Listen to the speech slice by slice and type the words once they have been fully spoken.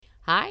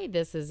Hi,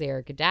 this is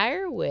Erica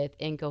Dyer with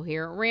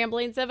Incoherent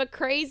Ramblings of a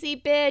Crazy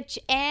Bitch.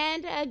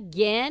 And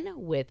again,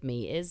 with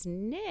me is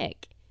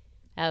Nick.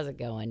 How's it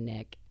going,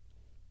 Nick?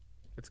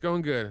 It's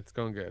going good. It's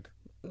going good.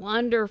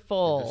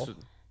 Wonderful.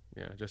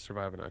 Just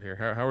surviving out here.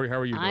 How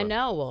are you doing? I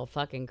know. Well,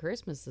 fucking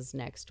Christmas is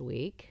next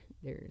week.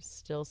 There's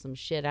still some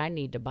shit I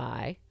need to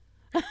buy.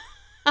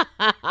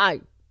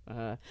 I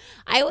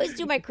always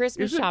do my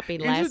Christmas shopping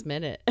last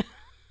minute.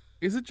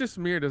 Is it just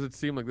me, or does it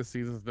seem like the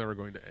season's never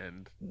going to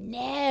end?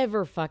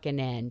 Never fucking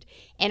end.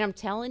 And I'm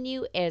telling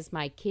you, as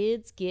my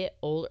kids get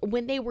older,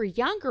 when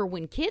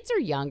kids are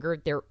younger,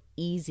 they're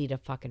easy to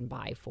fucking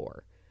buy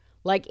for.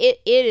 Like, it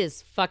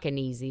is fucking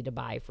easy to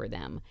buy for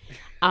them.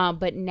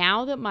 But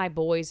now that my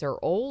boys are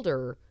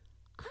older,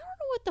 I don't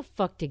know what the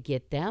fuck to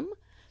get them.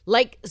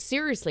 Like,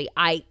 seriously,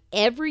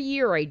 every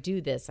year I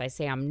do this. I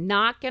say, I'm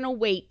not going to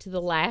wait to the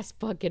last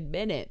fucking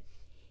minute.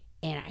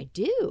 And I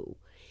do.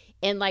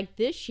 And like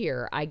this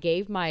year, I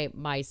gave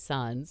my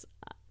sons,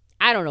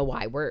 I don't know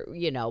why,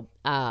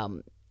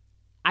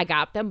 I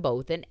got them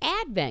both an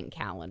advent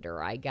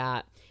calendar. I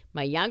got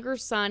my younger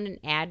son an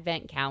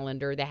advent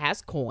calendar that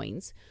has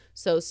coins.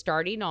 So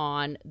starting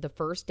on the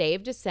first day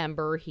of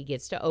December, he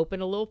gets to open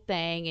a little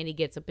thing and he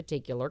gets a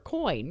particular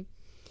coin.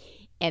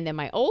 And then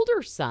my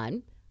older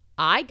son,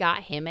 I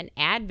got him an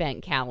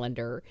advent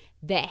calendar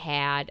that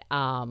had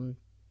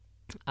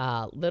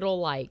little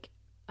like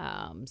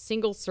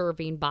single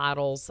serving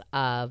bottles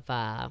of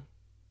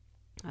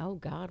oh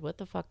god, what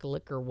the fuck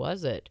liquor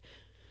was it?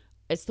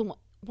 It's the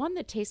one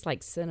that tastes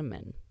like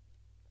cinnamon.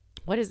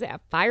 What is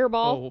that?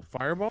 Fireball? Oh,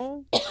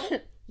 Fireball?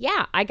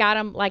 Yeah, I got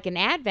them like an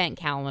advent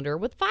calendar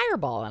with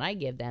Fireball, and I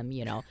give them,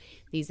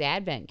 these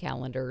advent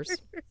calendars.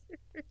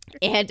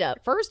 And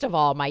first of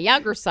all, my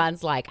younger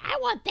son's like, I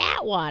want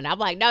that one. I'm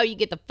like, no, you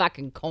get the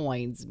fucking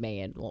coins,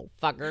 man, little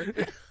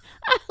fucker.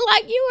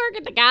 Like, you work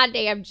at the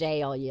goddamn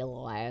jail, you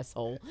little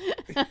asshole.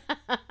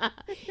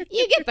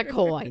 You get the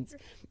coins.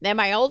 Then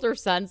my older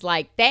son's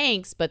like,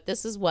 thanks, but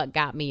this is what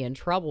got me in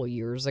trouble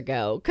years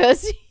ago.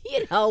 Because,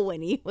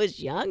 when he was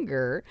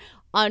younger,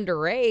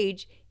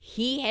 underage,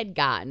 he had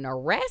gotten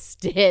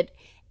arrested.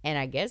 And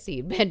I guess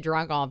he'd been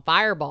drunk on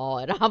Fireball.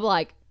 And I'm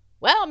like,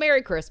 well,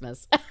 Merry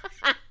Christmas.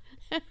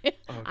 Oh,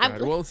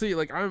 God. Well, see,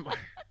 like, I'm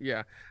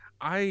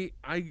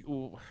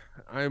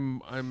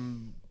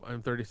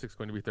 36,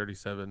 going to be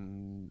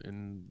 37,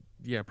 and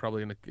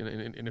probably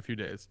in a few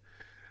days.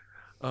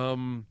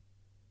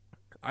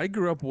 I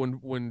grew up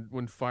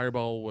when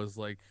Fireball was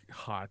like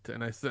hot,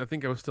 and I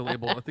think I was still going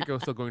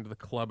to the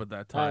club at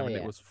that time, and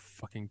it was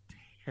fucking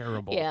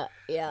terrible. Yeah.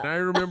 And I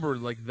remember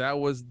like that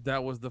was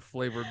the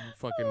flavored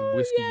fucking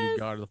whiskey you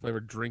got, or the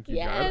flavored drink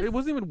you got. It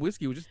wasn't even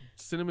whiskey; it was just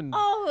cinnamon.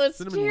 It's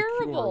cinnamon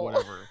terrible. liqueur or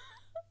whatever.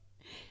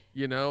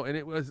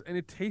 And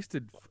it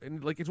tasted,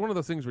 and like it's one of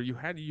those things where you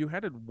had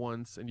it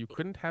once and you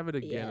couldn't have it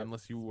again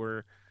unless you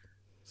were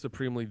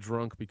supremely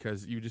drunk,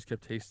 because you just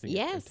kept tasting it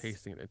and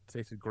tasting it. It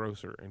tasted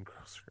grosser and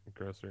grosser and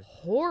grosser.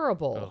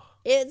 Horrible. Ugh.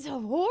 It's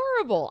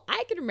horrible.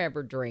 I can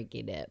remember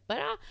drinking it, but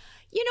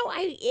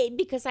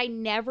because I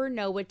never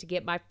know what to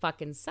get my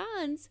fucking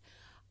sons,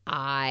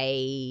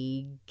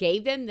 I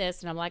gave them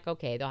this, and I'm like,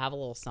 okay, they'll have a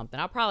little something.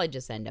 I'll probably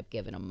just end up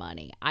giving them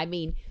money. I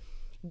mean,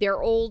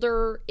 they're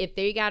older. If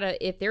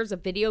there's a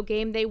video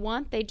game they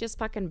want, they just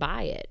fucking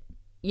buy it.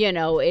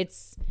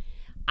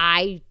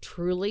 I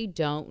truly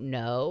don't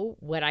know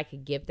what I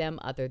could give them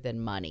other than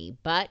money,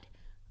 but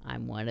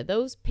I'm one of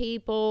those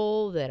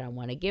people that I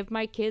want to give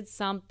my kids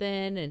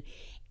something,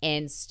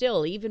 and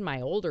still, even my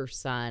older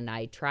son,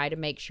 I try to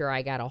make sure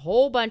I got a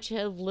whole bunch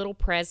of little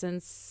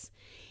presents,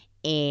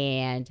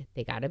 and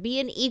they got to be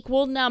an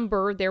equal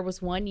number. There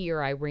was one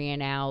year I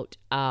ran out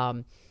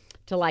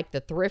to like the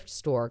thrift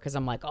store, because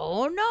I'm like,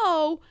 oh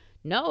no,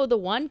 the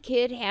one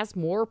kid has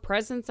more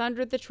presents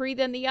under the tree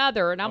than the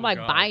other, and I'm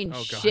buying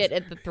shit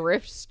at the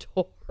thrift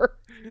store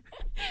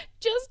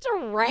just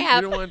to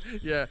wrap.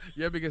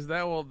 Because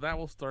that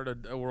will start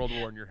a world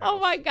war in your house. Oh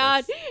my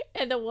God!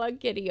 And the one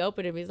kid, he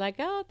opened him, he's like,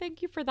 oh,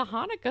 thank you for the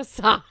Hanukkah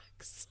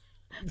socks.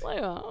 I'm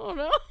like, oh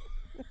no.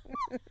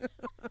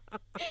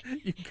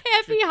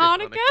 Happy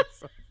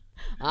Hanukkah.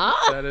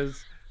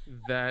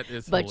 That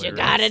is but hilarious. You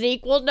got an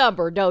equal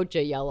number, don't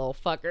you, yellow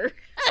fucker?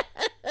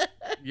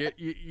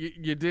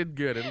 You did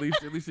good. At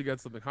least you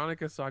got something.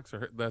 Hanukkah socks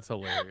that's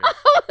hilarious.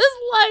 I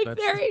was like,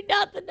 there ain't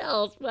nothing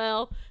else.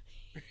 Well,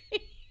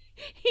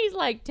 he's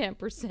like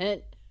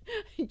 10%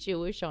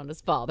 Jewish on his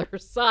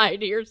father's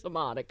side. Here's some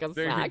Hanukkah socks.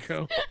 There you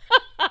go.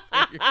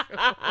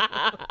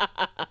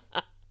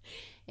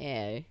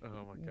 Yeah.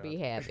 Oh my God. Be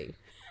happy.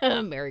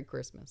 Merry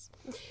Christmas.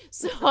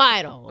 So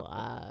I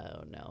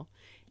don't know.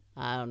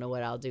 I don't know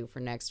what I'll do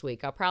for next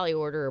week. I'll probably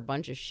order a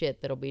bunch of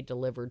shit that'll be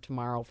delivered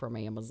tomorrow from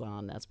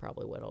Amazon. That's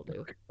probably what I'll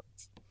do.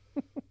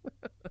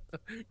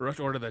 Rush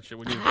order that shit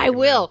when you. I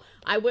will.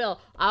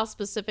 I'll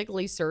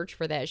specifically search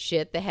for that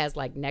shit that has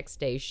like next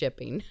day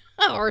shipping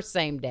or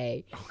same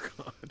day. Oh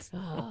God.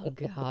 Oh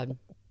God.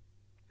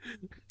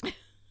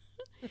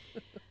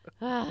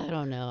 I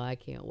don't know. I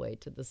can't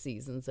wait till the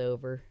season's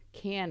over.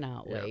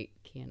 Cannot Yeah. wait.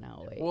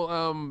 Cannot wait. Well,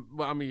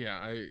 I mean,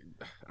 yeah,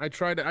 I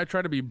try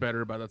to be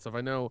better about that stuff.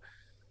 I know,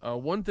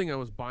 one thing I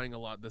was buying a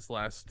lot this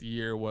last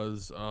year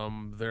was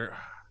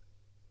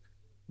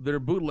their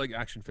bootleg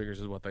action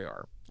figures is what they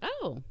are.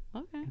 Oh,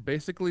 okay.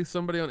 Basically,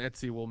 somebody on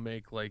Etsy will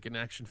make like an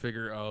action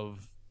figure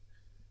of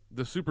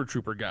the Super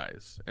Trooper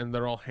guys, and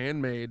they're all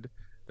handmade.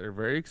 They're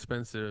very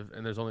expensive,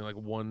 and there's only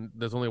one.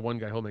 There's only one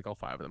guy who'll make all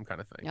five of them, kind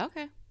of thing.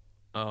 Okay.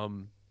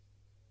 Um,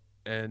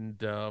 and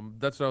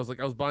that's what I was like.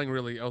 I was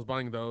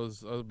buying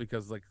those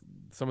because like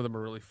some of them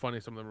are really funny,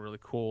 some of them are really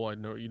cool. I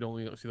know you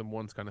don't see them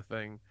once, kind of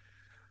thing.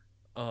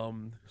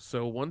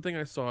 So one thing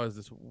I saw is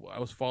this. I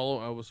was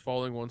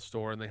following one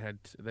store, and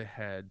they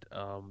had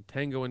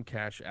Tango and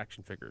Cash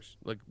action figures,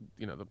 like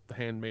the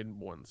handmade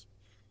ones.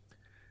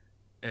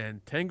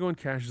 And Tango and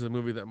Cash is a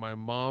movie that my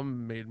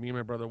mom made me and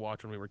my brother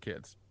watch when we were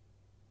kids.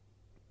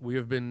 We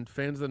have been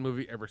fans of that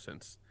movie ever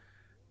since.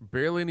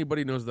 Barely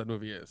anybody knows what that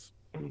movie is.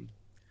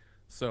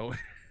 So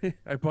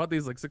I bought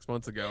these like 6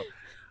 months ago.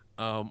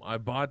 I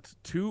bought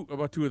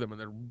about two of them,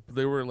 and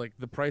they were like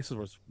the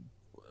prices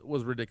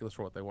was ridiculous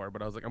for what they were.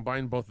 But I was like, I'm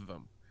buying both of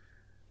them.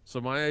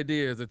 So my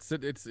idea is it's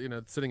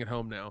sitting at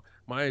home now.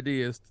 My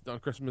idea is on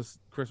Christmas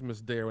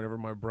Day or whenever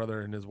my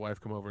brother and his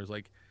wife come over is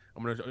like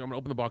I'm gonna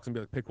open the box and be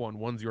like, pick one.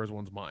 One's yours,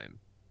 one's mine.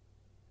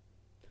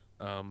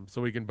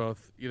 So we can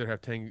both either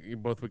have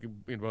both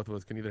of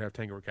us can either have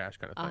Tango or Cash,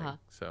 kind of thing.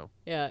 So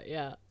yeah.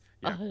 Yeah.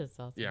 Oh, that's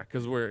awesome. Yeah,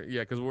 because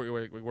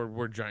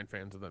we're giant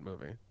fans of that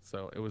movie.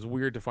 So it was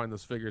weird to find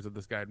those figures that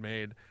this guy had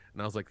made,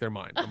 and I was like, they're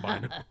mine. I'm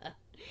buying them.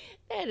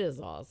 That is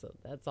awesome.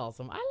 That's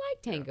awesome. I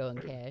like Tango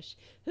and Cash.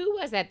 Who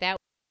was that? That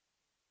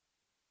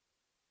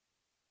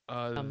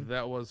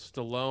that was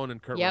Stallone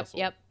and Kurt Yep. Russell.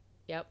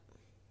 Yep.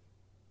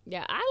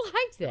 Yeah, I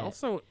liked that.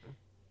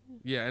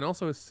 And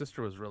also his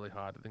sister was really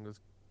hot. I think it was,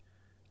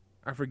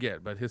 I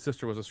forget, but his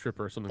sister was a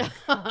stripper or something.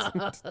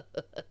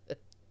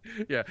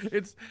 Yeah,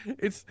 it's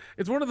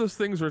one of those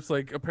things where it's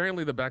like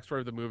apparently the backstory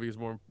of the movie is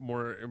more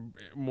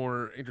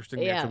interesting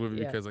than the actual movie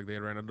because like they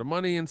had ran out of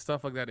money and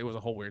stuff like that. It was a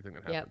whole weird thing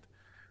that happened.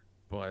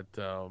 But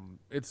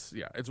it's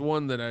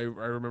one that I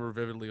remember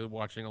vividly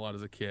watching a lot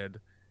as a kid,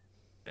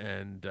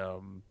 and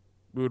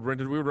we would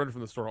rent it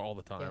from the store all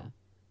the time. Yeah.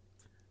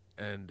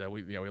 And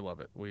we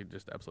love it. We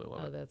just absolutely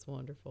love it. Oh, that's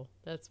wonderful.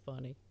 That's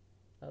funny.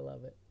 I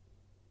love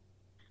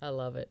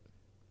it.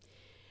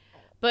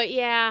 But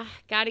yeah,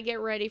 got to get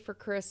ready for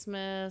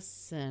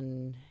Christmas.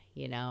 And,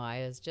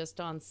 I was just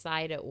on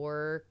site at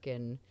work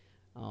and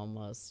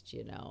almost,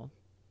 oh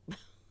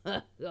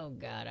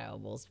God, I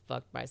almost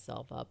fucked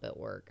myself up at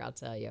work, I'll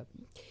tell you.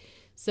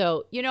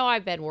 So,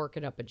 I've been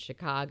working up in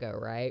Chicago,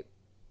 right?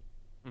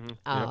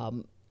 Mm-hmm.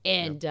 Yep.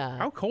 And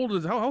how cold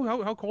is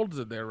how cold is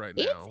it there right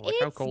now?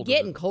 It's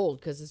getting cold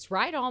because it's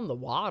right on the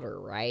water,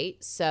 right?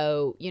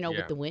 So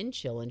with the wind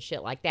chill and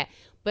shit like that.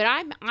 But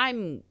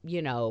I'm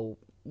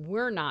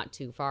we're not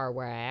too far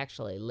where I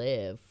actually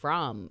live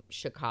from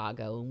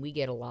Chicago, and we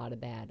get a lot of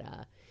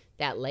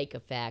that lake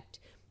effect.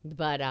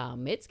 But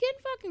it's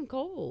getting fucking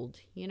cold.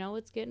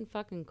 It's getting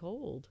fucking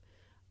cold.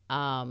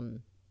 I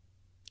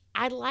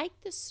like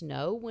the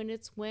snow when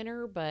it's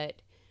winter,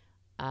 but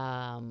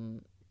I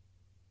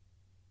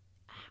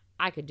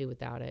could do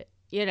without it.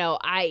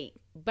 I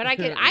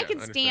can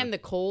stand the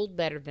cold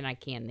better than I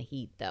can the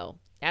heat, though.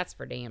 That's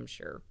for damn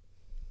sure.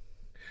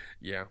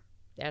 Yeah.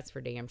 That's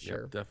for damn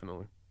sure. Yep,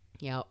 definitely.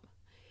 Yep.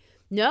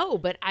 No,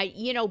 but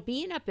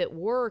being up at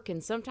work,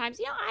 and sometimes,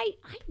 I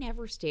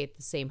never stay at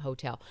the same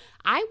hotel.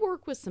 I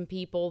work with some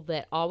people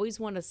that always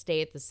want to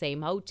stay at the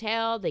same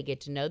hotel. They get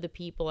to know the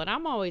people, and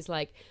I'm always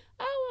like,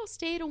 oh, I'll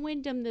stay at a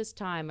Wyndham this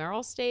time, or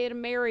I'll stay at a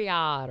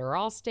Marriott, or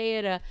I'll stay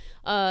at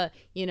a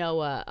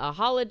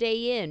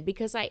Holiday Inn,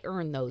 because I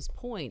earn those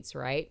points,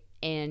 right?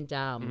 And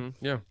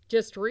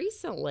just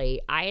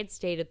recently, I had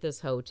stayed at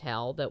this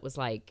hotel that was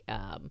like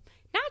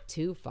not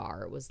too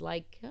far. It was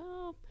like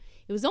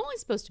it was only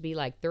supposed to be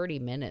like 30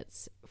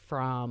 minutes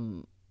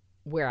from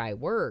where I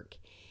work,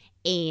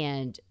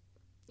 and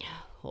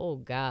oh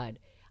God,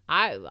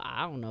 I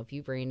don't know if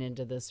you've ran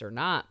into this or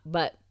not,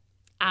 but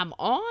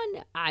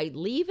I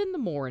leave in the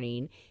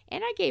morning,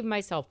 and I gave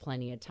myself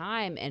plenty of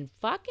time, and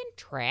fucking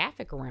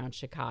traffic around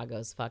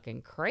Chicago's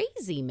fucking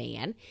crazy,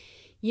 man.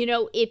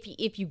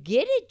 If you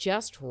get it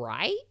just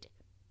right,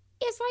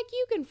 it's like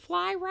you can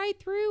fly right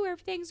through.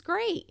 Everything's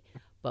great.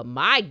 But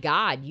my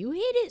God, you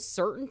hit it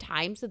certain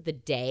times of the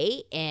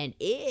day, and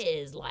it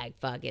is like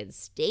fucking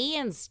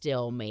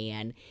standstill,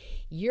 man.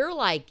 You're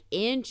like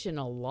inching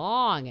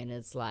along, and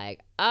it's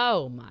like,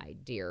 oh my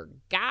dear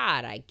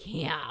God, I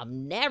can't.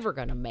 I'm never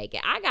going to make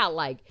it. I got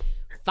like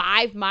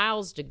 5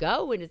 miles to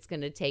go, and it's going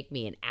to take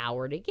me an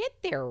hour to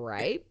get there,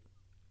 right?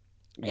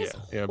 It's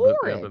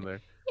horrid. I've been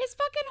there. It's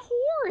fucking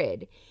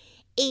horrid.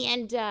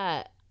 And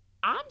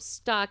I'm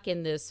stuck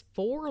in this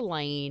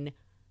 4-lane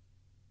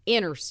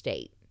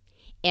interstate.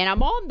 And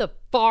I'm on the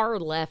far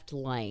left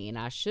lane.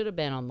 I should have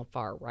been on the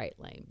far right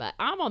lane, but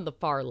I'm on the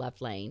far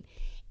left lane.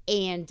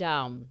 And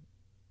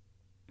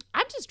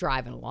I'm just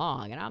driving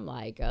along, and I'm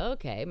like,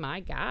 okay, my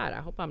God,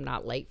 I hope I'm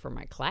not late for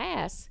my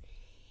class.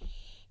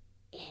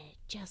 And it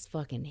just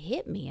fucking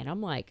hit me, and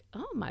I'm like,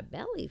 oh, my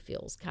belly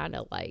feels kind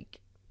of like,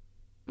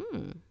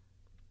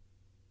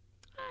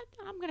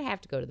 I'm going to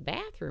have to go to the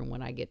bathroom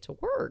when I get to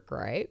work,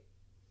 right?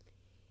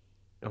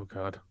 Oh,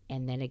 God.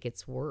 And then it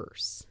gets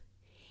worse.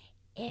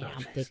 And I'm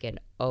geez. thinking,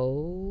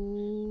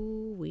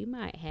 oh, we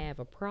might have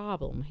a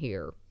problem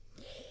here.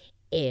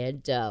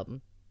 And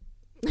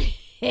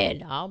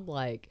and I'm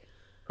like,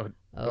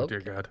 oh dear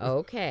God.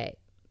 Okay.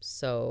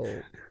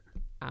 So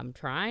I'm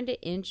trying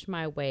to inch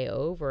my way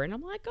over, and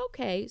I'm like,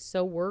 okay,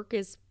 so work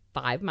is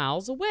 5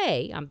 miles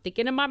away. I'm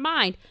thinking in my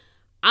mind,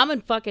 I'm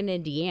in fucking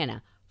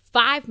Indiana.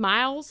 5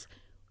 miles,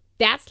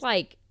 that's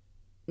like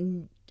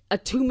a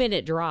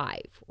 2-minute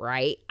drive,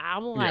 right?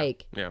 I'm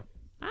like, yeah.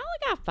 I only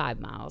got 5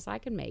 miles. I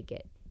can make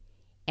it.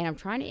 And I'm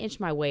trying to inch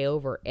my way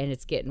over, and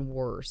it's getting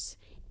worse.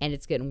 And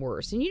it's getting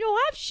worse. And,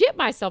 I've shit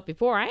myself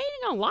before. I ain't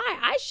gonna lie.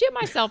 I shit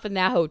myself in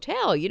that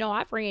hotel.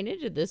 I've ran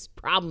into this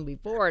problem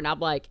before, and I'm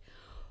like,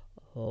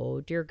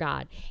 oh, dear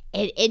God.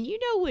 And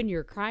when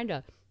you're trying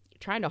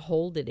to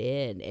hold it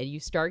in, and you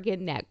start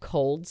getting that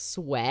cold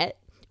sweat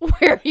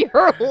where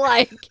you're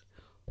like,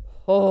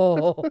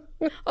 oh,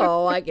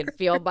 I can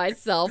feel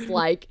myself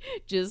like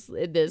just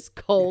in this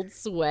cold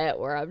sweat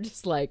where I'm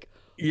just like,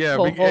 yeah,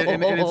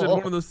 and it's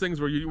one of those things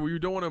where you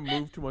don't want to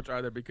move too much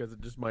either, because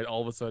it just might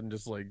all of a sudden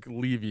just like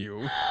leave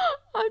you.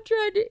 I'm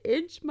trying to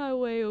inch my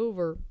way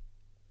over,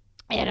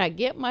 and I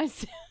get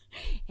myself,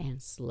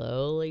 and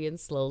slowly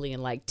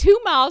and like 2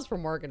 miles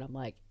from work, and I'm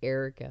like,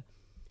 Erica,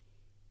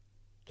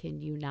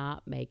 can you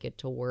not make it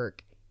to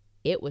work?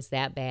 It was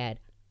that bad.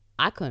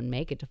 I couldn't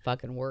make it to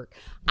fucking work.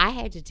 I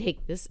had to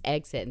take this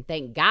exit, and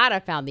thank God I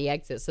found the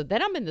exit. So then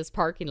I'm in this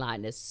parking lot,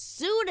 and as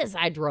soon as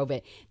I drove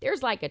it,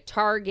 there's like a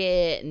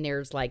Target, and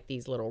there's like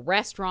these little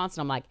restaurants,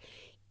 and I'm like,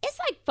 it's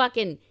like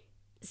fucking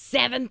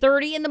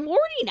 7:30 in the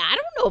morning. I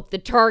don't know if the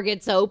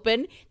Target's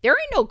open. There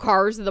ain't no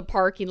cars in the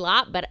parking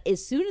lot. But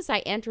as soon as I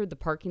entered the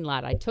parking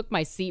lot, I took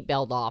my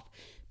seatbelt off,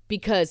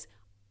 because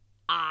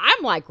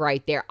I'm like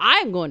right there.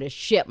 I'm going to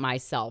shit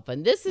myself.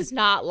 And this is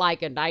not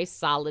like a nice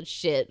solid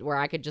shit where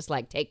I could just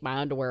like take my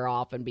underwear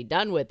off and be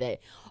done with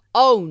it.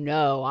 Oh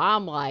no.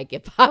 I'm like,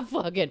 if I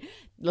fucking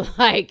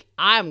like,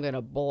 I'm going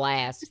to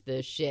blast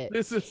this shit.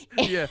 This is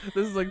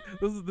like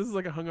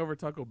a hungover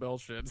Taco Bell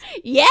shit.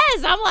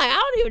 Yes. I'm like, I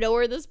don't even know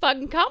where this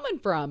fucking coming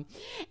from.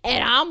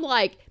 And I'm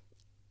like,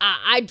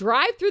 I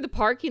drive through the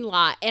parking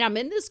lot, and I'm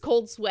in this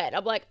cold sweat.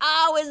 I'm like,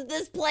 oh, is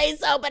this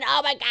place open?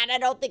 Oh my God, I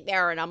don't think they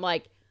are. And I'm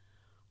like,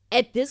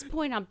 at this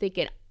point, I'm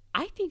thinking,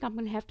 I think I'm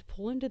going to have to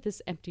pull into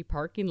this empty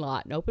parking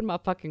lot and open my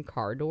fucking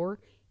car door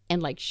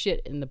and like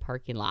shit in the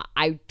parking lot.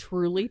 I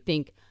truly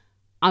think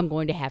I'm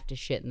going to have to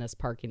shit in this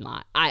parking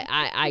lot.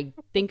 I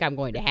think I'm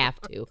going to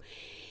have to.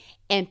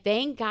 And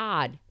thank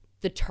God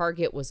the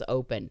Target was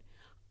open.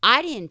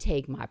 I didn't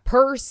take my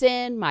purse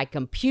in, my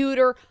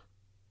computer.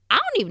 I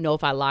don't even know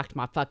if I locked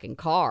my fucking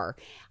car.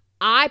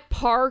 I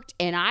parked,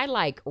 and I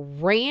like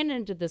ran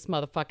into this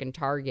motherfucking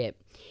Target,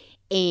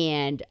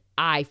 and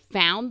I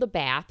found the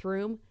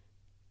bathroom,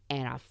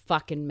 and I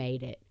fucking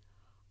made it.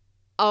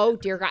 Oh,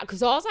 dear God.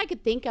 Because all I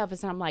could think of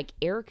is, I'm like,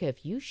 Erica,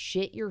 if you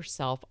shit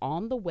yourself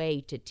on the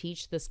way to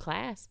teach this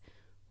class,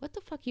 what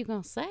the fuck you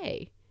going to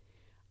say?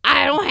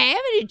 I don't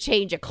have any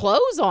change of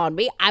clothes on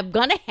me. I'm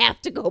going to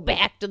have to go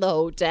back to the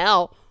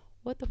hotel.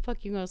 What the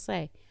fuck you going to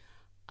say?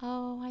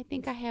 Oh, I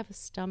think I have a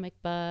stomach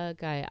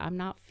bug. I'm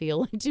not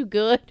feeling too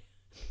good.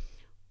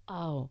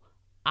 Oh,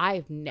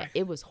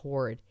 it was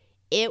horrid.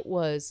 It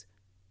was,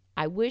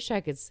 I wish I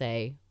could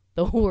say,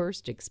 the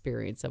worst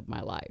experience of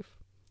my life,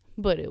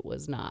 but it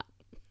was not.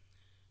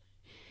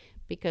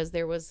 Because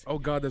there was... Oh,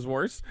 God, there's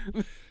worse?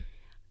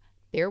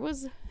 There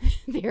was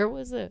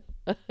a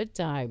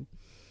time.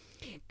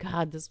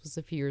 God, this was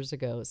a few years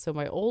ago. So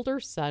my older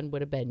son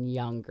would have been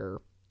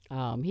younger.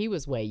 He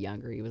was way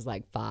younger. He was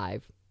like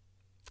 5.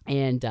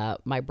 And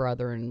my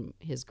brother and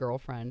his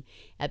girlfriend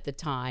at the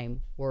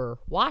time were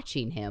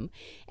watching him.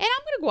 And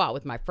I'm going to go out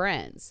with my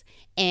friends.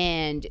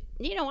 And,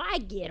 I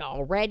get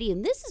all ready.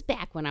 And this is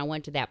back when I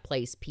went to that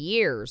place,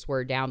 Pierre's,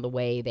 where down the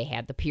way they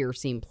had the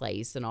piercing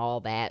place and all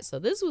that. So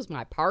this was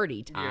my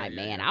party time,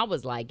 man. I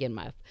was like in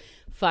my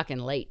fucking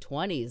late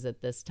 20s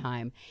at this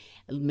time.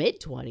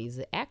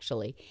 Mid-20s,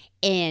 actually.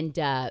 And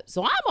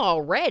so I'm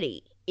all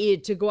ready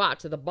to go out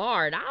to the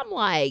bar, and I'm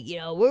like,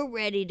 we're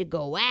ready to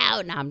go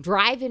out, and I'm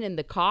driving in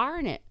the car,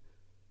 and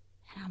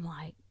I'm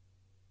like,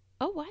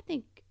 oh, I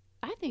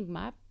think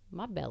my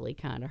belly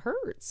kind of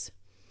hurts,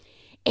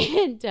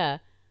 and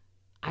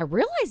I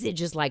realize it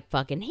just like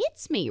fucking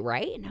hits me,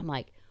 right? And I'm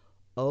like,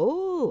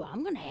 oh,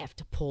 I'm gonna have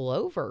to pull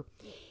over,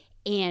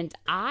 and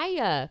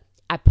I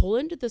pull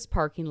into this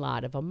parking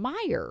lot of a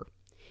Meijer,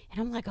 and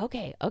I'm like,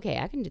 okay,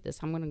 I can do this.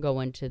 I'm gonna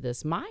go into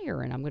this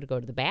Meijer, and I'm gonna go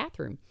to the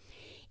bathroom,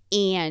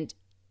 and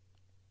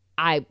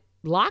I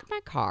lock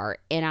my car,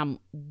 and I'm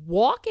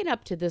walking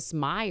up to this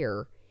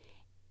Meijer,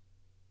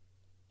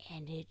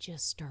 and it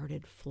just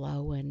started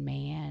flowing,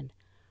 man.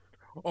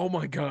 Oh,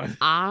 my God.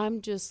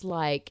 I'm just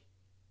like,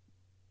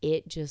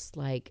 it just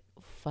like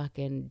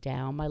fucking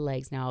down my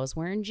legs. Now I was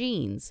wearing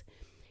jeans,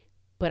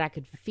 but I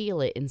could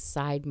feel it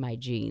inside my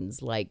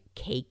jeans, like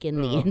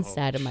caking the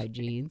inside of my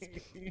jeans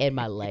and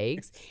my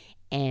legs,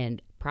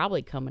 and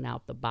probably coming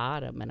out the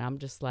bottom. And I'm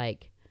just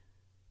like,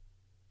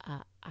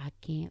 I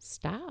can't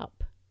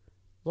stop.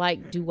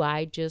 Like, do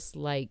I just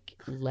like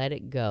let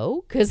it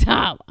go? Because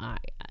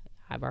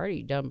I've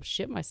already done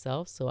shit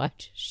myself, so I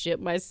just shit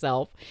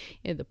myself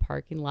in the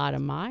parking lot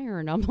of Meijer,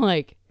 and I'm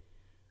like,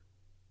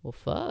 well,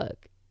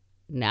 fuck.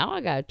 Now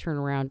I gotta turn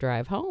around,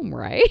 drive home,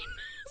 right?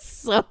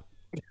 so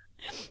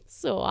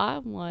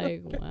I'm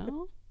like,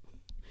 well,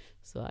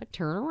 so I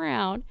turn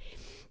around,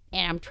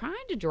 and I'm trying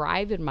to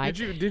drive in my.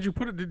 Did you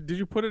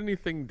put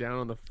anything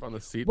down on the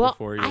seat well,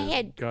 before you?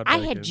 I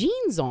had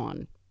jeans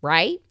on,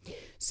 right?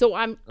 So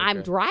I'm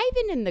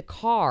driving in the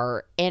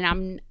car,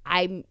 and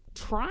I'm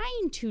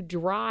trying to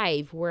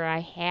drive where I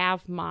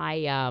have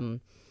my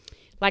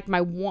like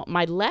my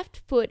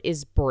left foot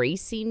is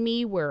bracing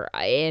me where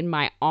in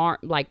my arm,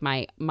 like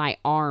my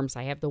arms,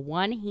 I have the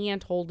one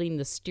hand holding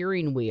the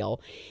steering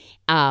wheel.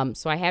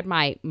 So I had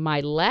my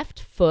left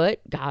foot.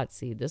 God,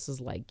 see, this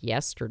is like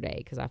yesterday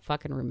because I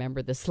fucking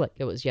remember this like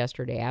it was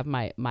yesterday. I have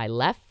my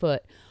left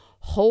foot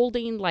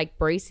holding, like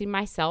bracing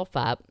myself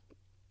up.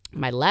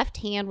 My left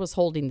hand was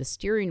holding the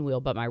steering wheel,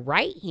 but my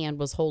right hand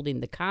was holding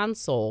the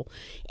console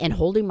and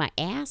holding my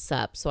ass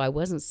up so I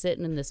wasn't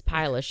sitting in this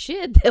pile of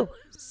shit that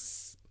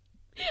was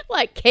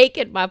like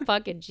caking my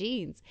fucking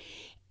jeans.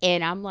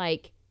 And I'm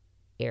like,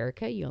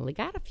 Erica, you only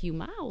got a few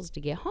miles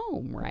to get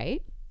home,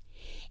 right?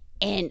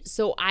 And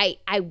so I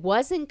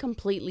wasn't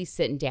completely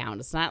sitting down.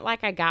 It's not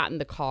like I got in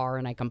the car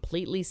and I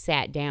completely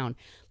sat down.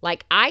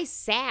 Like I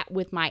sat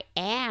with my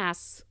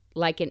ass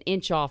like an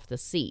inch off the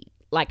seat.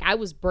 Like I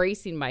was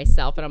bracing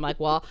myself, and I'm like,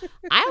 well,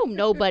 I hope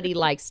nobody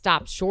like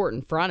stops short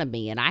in front of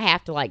me and I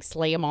have to like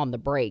slam on the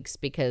brakes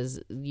because,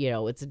 you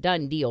know, it's a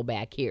done deal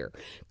back here.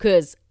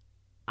 Because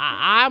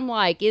I'm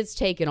like, it's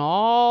taking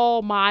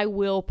all my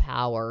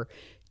willpower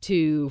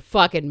to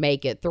fucking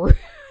make it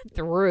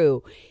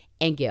through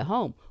and get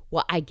home.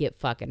 Well, I get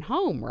fucking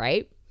home,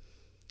 right?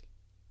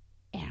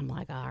 And I'm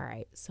like, all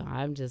right, so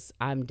I'm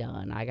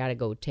done. I got to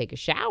go take a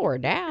shower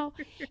now.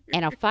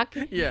 And I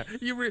fucking... Yeah,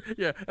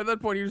 at that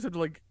point, you just have to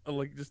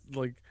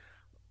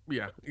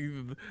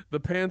the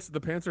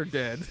pants are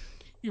dead.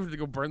 You have to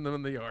go burn them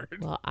in the yard.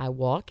 Well, I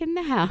walk in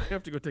the house. You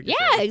have to go take a shower.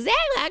 Yeah,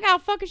 exactly. I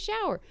got a fucking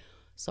shower.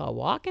 So I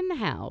walk in the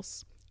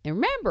house. And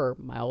remember,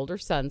 my older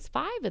son's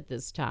 5 at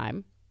this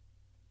time.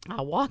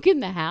 I walk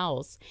in the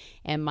house,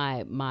 and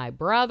my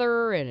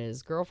brother and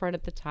his girlfriend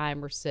at the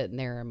time are sitting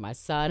there, and my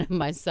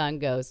son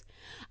goes,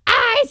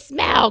 I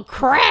smell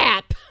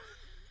crap.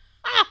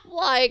 I'm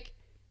like,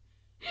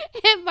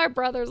 and my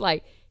brother's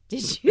like,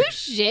 did you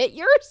shit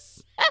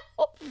yourself?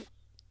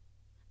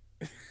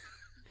 I'm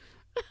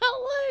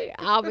like,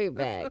 I'll be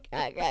back.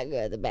 I gotta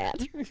go to the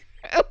bathroom.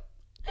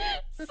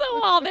 So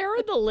while they're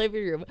in the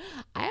living room,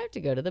 I have to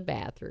go to the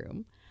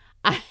bathroom.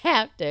 I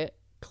have to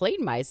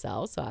clean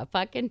myself, so I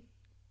fucking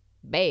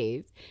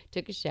bathed,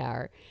 took a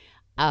shower,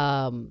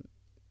 and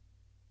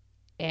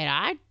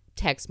I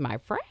text my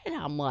friend.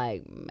 I'm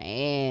like,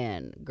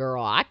 man,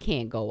 girl, I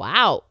can't go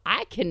out.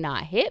 I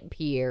cannot hit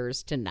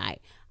Pierre's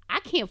tonight. I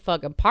can't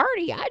fucking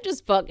party. I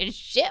just fucking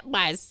shit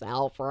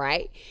myself,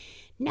 right?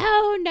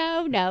 No.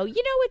 You know,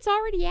 it's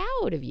already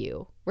out of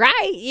you,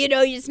 right? You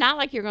know, it's not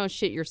like you're going to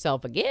shit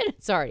yourself again.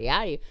 It's already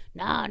out of you.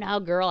 No,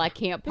 girl, I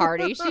can't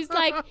party. She's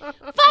like, fuck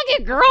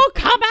it, girl,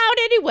 come out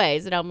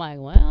anyways. And I'm like,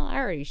 well, I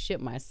already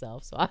shit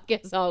myself, so I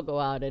guess I'll go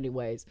out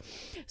anyways.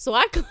 So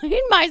I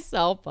clean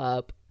myself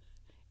up,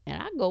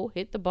 and I go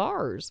hit the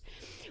bars,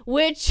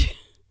 which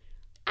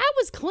I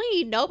was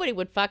clean. Nobody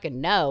would fucking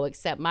know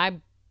except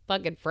my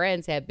fucking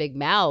friends have big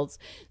mouths.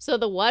 So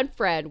the one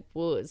friend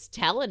was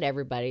telling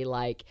everybody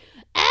like,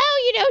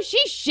 oh, you know,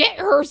 she shit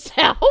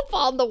herself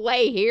on the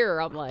way here.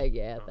 I'm like,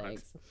 yeah,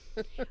 thanks.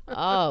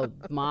 Oh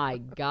my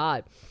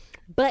God.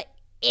 But,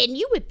 and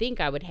you would think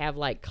I would have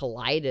like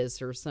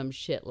colitis or some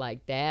shit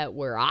like that,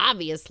 where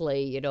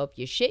obviously, you know, if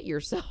you shit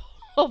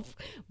yourself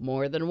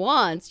more than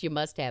once, you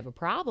must have a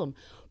problem.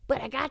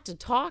 But I got to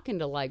talking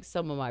to like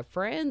some of my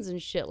friends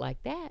and shit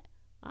like that.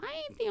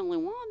 I ain't the only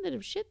one that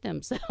have shit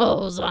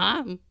themselves.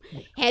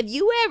 Have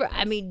you ever?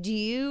 I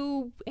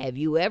mean, have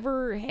you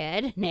ever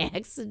had an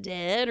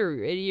accident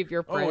or any of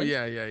your friends? Oh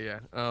yeah.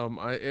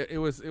 It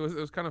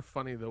was kind of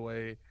funny the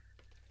way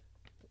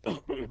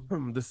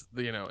this,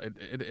 you know,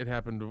 it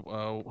happened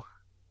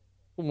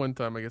one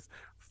time, I guess,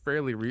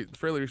 fairly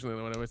recently.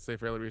 When I would say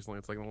fairly recently,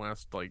 it's like in the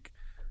last like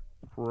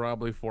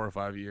probably 4 or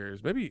 5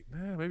 years, maybe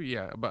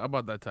yeah,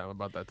 about that time.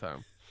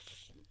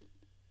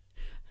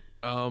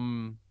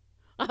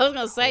 I was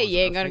gonna say you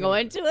ain't gonna go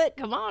into it.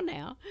 Come on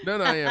now.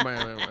 No, I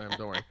am.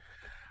 Don't worry.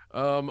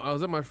 I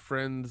was at my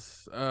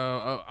friend's.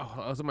 I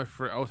was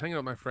hanging out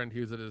with my friend. He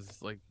was at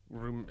his like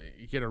room.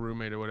 He had a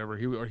roommate or whatever.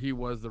 He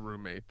was the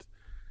roommate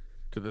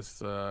to this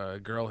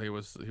girl. He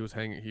was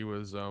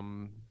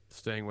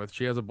staying with.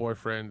 She has a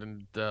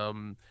boyfriend,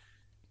 and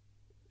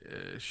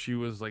she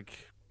was like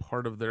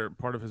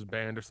part of his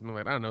band or something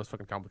like that. I don't know. It's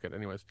fucking complicated.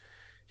 Anyways,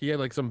 he had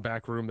like some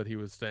back room that he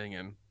was staying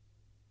in,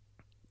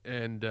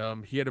 and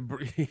he had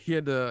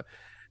a.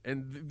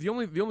 And the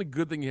only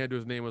good thing he had to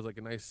his name was like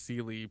a nice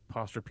Sealy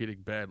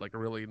Posturepedic bed, like a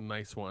really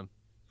nice one.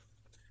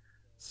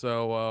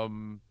 So I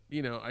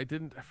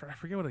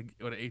forget what I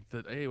ate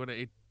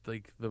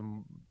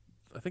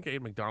I think I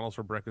ate McDonald's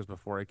for breakfast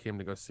before I came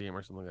to go see him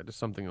or something like that. Just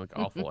something like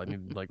awful. I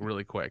needed like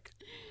really quick.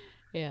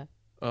 Yeah.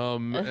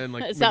 And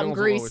like something McDonald's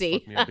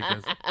greasy. Will always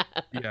fuck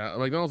me up because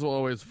McDonald's will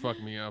always fuck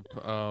me up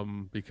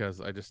because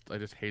I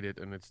just hate it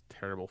and it's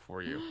terrible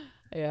for you.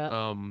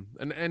 Yeah.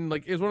 And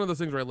like it was one of those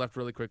things where I left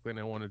really quickly and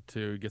I wanted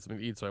to get something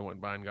to eat, so I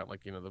went by and got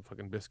like the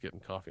fucking biscuit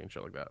and coffee and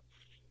shit like that.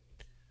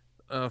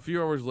 A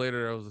few hours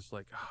later, I was just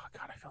like, oh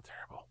god, I feel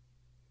terrible.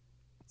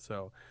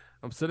 So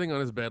I'm sitting on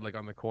his bed like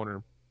on the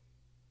corner,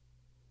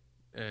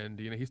 and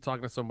he's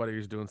talking to somebody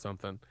who's doing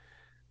something,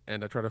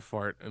 and I try to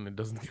fart and it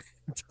doesn't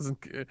it's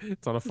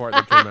not a fart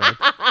that came out.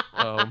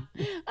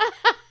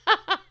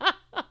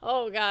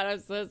 Oh god, I'm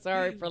so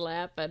sorry for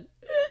laughing.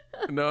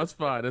 No, it's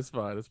fine. It's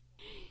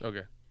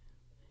okay.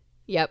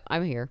 Yep,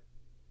 I'm here.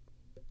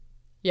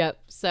 Yep.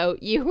 So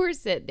you were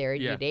sitting there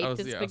and you ate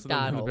this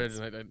McDonald's. I was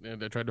sitting on the bed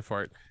and I tried to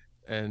fart,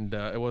 and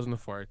it wasn't a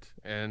fart,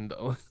 and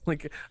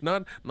like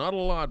not a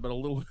lot, but a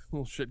little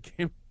shit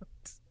came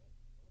out,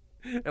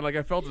 and like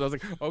I felt it. I was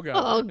like, oh god,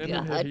 oh and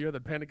god. then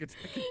the panic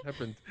attack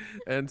happened,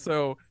 and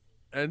so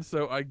and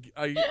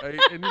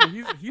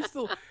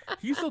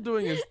he's still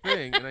doing his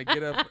thing, and I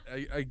get up,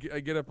 I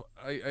get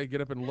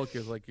up and look,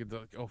 is like,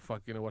 oh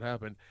fuck, what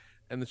happened?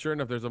 And sure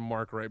enough, there's a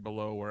mark right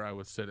below where I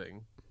was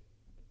sitting.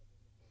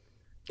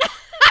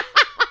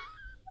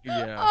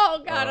 Yeah.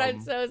 Oh God,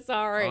 I'm so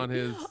sorry. On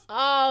his.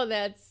 Oh,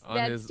 that's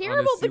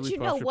terrible. But you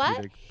know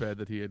what? Bed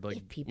that he had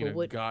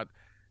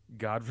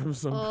got from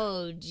some.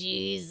 Oh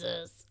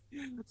Jesus.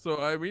 So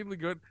I immediately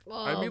go.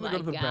 I immediately go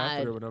to the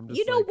bathroom and I'm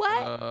just.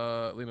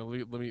 What?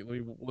 Let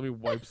me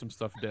wipe some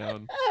stuff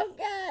down. Oh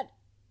God.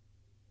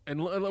 And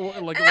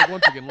like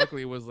once again,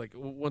 luckily it was like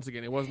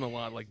it wasn't a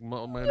lot. Like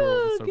my underwear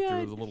was soaked through.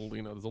 It was a little,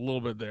 there's a little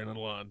bit there, not a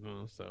lot.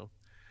 So.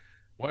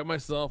 Wipe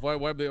myself.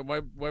 Wipe the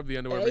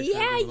underwear.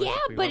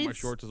 But my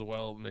shorts as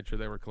well. Make sure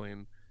they were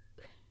clean.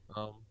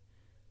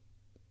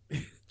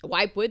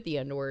 Wipe with the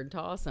underwear and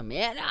toss them.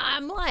 And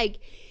I'm like,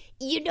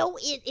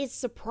 it's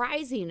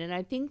surprising, and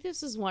I think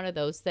this is one of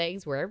those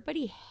things where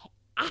everybody.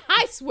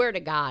 I swear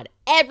to God,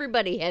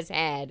 everybody has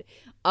had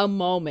a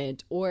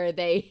moment where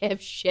they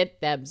have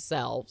shit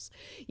themselves.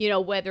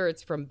 Whether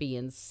it's from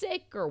being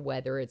sick or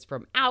whether it's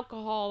from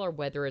alcohol or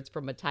whether it's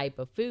from a type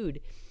of food,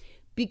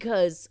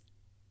 because.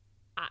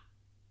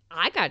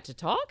 I got to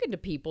talking to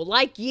people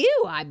like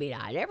you. I mean,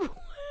 I never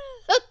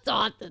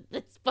thought that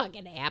this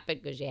fucking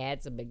happened because you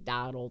had some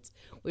McDonald's,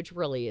 which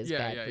really is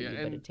bad for you,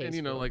 but it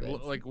tastes like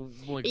good.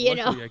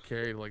 Luckily I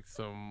carried like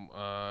some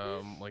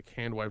like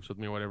hand wipes with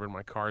me or whatever in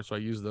my car, so I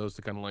used those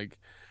to kind of like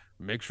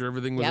make sure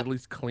everything was at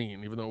least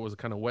clean, even though it was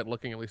kind of wet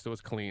looking. At least it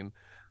was clean.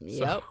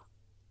 Yep.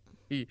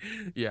 So,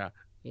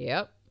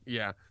 Yep.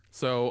 Yeah.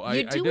 So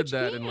I did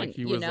that, and like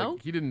he was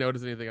like he didn't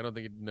notice anything. I don't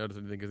think he noticed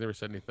anything because he never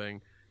said anything.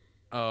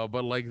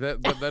 But like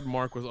that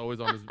mark was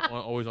always on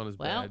his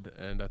bed,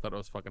 and I thought it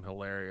was fucking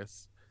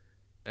hilarious.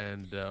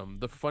 And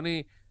the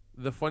funny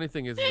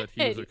thing is that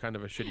he was a kind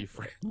of a shitty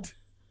friend.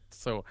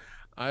 So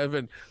I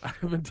haven't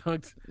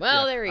talked.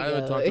 Well, there you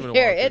go. Talked to him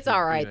Here, it's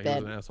all right then.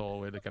 He was an asshole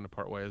way to kind of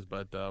part ways,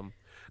 but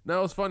no,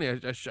 it was funny.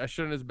 I shit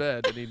in his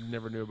bed, and he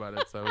never knew about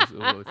it, so it was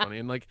really funny.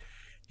 And like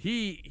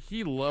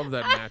he loved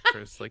that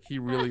mattress. Like he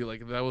really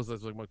that was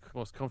like my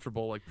most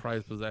comfortable like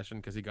prized possession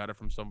because he got it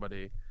from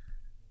somebody.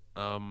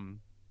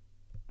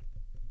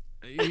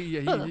 He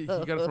got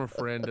it from a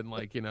friend, and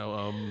like and I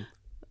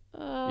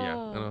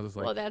was just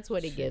like, well, that's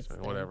what he gets.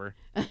 Whatever.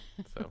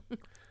 So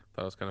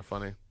that was kind of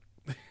funny.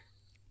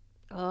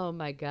 Oh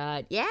my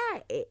God, yeah.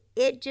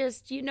 It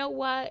just,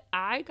 what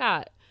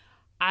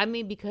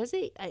because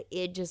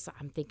it just,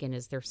 I'm thinking,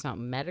 is there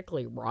something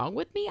medically wrong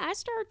with me? I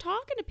started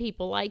talking to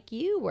people like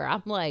you, where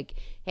I'm like,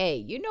 hey,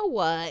 you know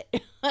what?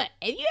 Have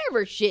you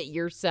ever shit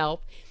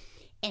yourself?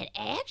 And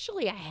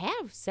actually, I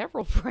have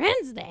several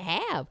friends that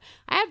have.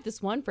 I have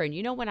this one friend,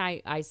 when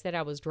I said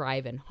I was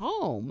driving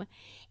home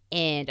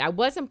and I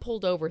wasn't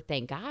pulled over,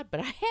 thank God, but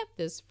I have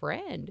this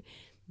friend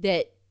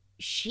that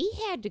she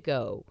had to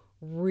go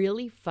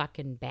really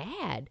fucking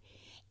bad.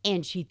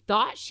 And she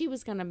thought she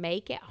was going to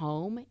make it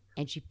home,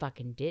 and she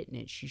fucking didn't.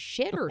 And she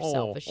shit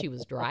herself as she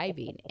was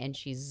driving, and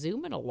she's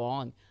zooming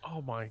along.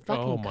 Oh, my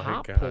God. Fucking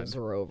cop pulls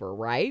her over,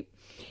 right?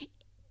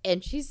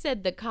 And she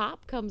said the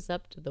cop comes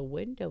up to the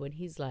window and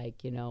he's like,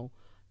 do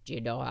you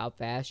know how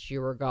fast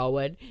you were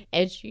going?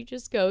 And she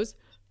just goes,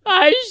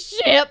 I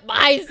shit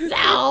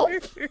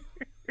myself.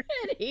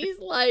 And he's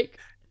like,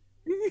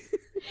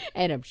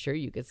 and I'm sure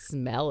you could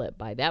smell it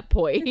by that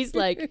point. He's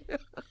like,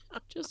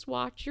 just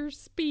watch your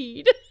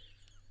speed.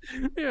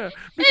 Yeah,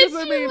 because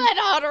and she went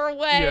on her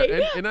way.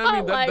 Yeah, and I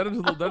mean, that is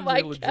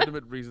a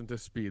legitimate reason to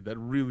speed. That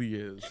really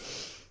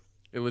is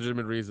a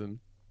legitimate reason.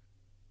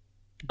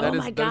 That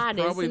my God,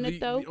 probably isn't it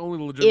though? The only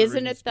legitimate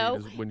isn't it though?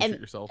 Is when you shit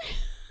yourself.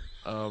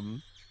 Yeah,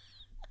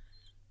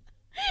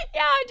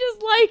 I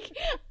just like,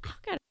 oh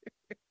God.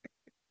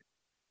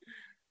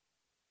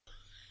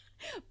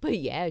 But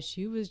yeah,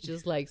 she was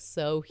just like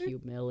so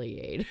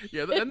humiliated.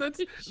 Yeah, and that's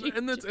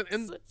and that's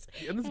and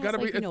it's gotta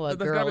be like, you know what,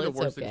 that's gotta girl, be the it's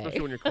worst thing, okay.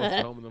 especially when you're close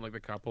to home and then like the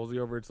cop pulls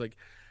you over. It's like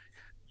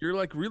you're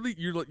like really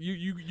you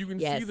can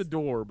see the Yes.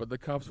 door, but the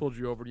cops pulled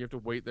you over and you have to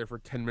wait there for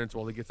 10 minutes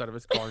while he gets out of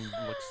his car and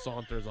like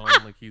saunters on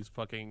like he's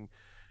fucking,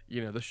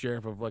 the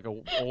sheriff of like a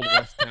old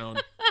west town.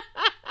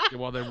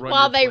 While they run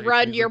While your they plates,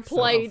 run he's your like, "So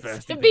how plates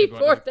fast do you think you're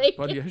before going?" they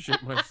Buddy, I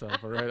shit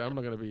myself. All right, I'm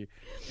not gonna be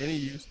any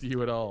use to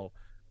you at all.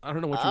 I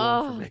don't know what you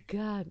want from Oh me.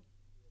 God.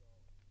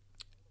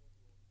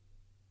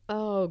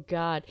 Oh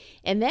God.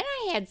 And then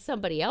I had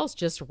somebody else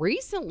just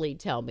recently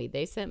tell me,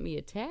 they sent me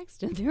a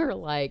text and they're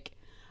like,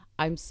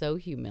 I'm so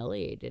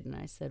humiliated. And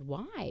I said,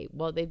 why?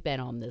 Well, they've been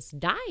on this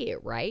diet,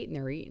 right? And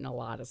they're eating a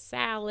lot of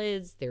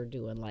salads. They're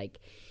doing like,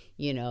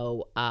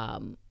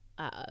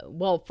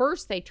 well,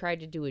 first they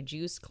tried to do a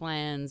juice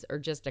cleanse or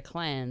just a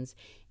cleanse,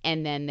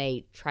 and then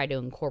they try to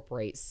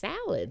incorporate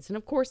salads. And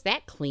of course,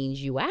 that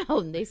cleans you out.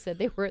 And they said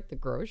they were at the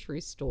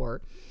grocery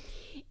store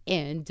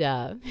and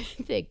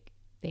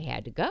they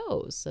had to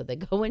go. So they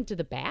go into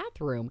the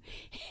bathroom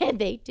and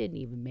they didn't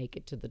even make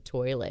it to the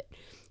toilet.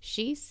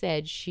 She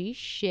said she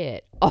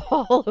shit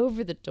all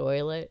over the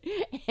toilet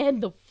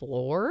and the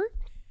floor.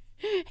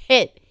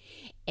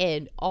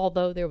 And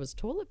although there was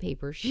toilet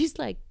paper, she's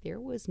like, there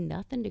was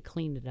nothing to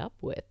clean it up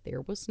with. There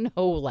was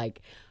no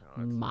like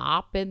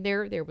mop in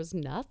there. There was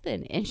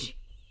nothing. And she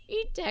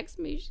texts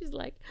me. She's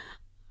like,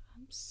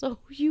 I'm so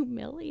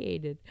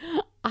humiliated.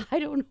 I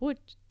don't know what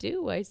to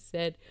do. I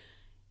said,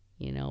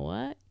 you know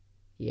what?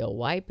 You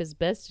wipe as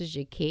best as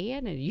you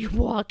can and you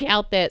walk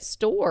out that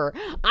store.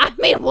 I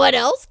mean, what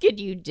else could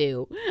you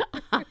do?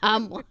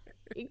 I'm like,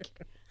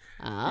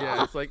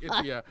 Yeah, it's like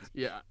yeah.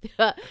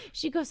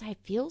 She goes, I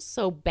feel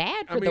so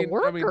bad for the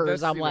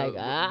workers. I'm like,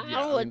 I don't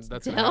know what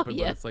to tell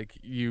you. But it's like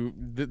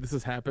this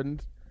has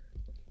happened.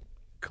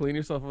 Clean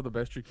yourself up the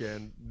best you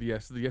can.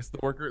 Yes, the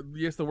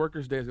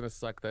worker's day is gonna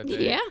suck that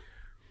day. Yeah.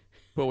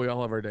 But we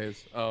all have our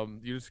days.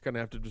 You just kind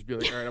of have to just be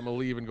like, all right, I'm gonna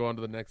leave and go on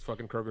to the next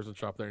fucking Kroger's and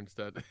shop there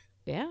instead.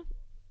 Yeah.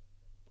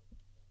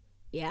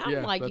 Yeah,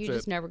 I'm like, you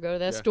just it. never go to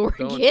that store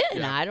again.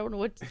 Yeah. I don't know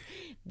what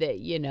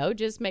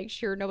just make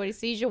sure nobody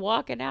sees you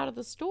walking out of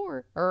the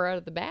store or out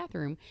of the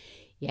bathroom.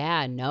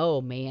 Yeah,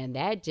 no, man,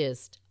 that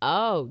just,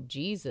 oh,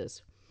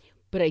 Jesus.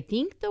 But I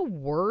think the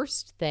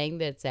worst thing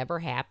that's ever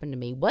happened to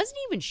me wasn't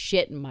even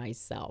shitting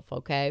myself,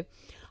 okay?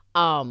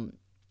 Do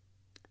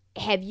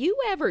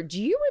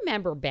you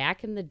remember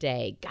back in the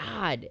day,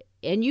 God,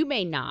 and you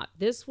may not,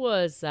 this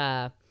was,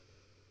 God,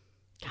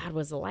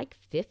 was it like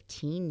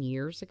 15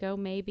 years ago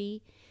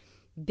maybe?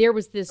 There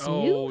was this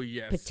new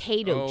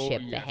potato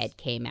chip that had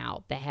came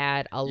out that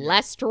had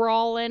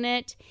cholesterol in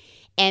it.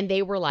 And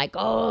they were like,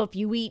 oh, if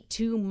you eat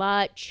too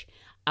much,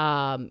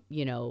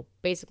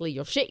 basically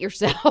you'll shit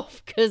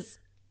yourself because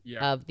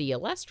of the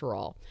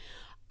cholesterol.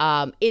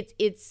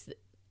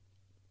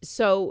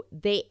 So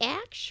they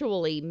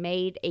actually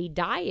made a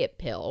diet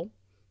pill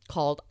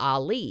called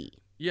Ali.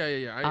 Yeah.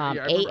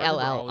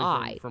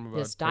 ALLI. From about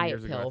this 10 diet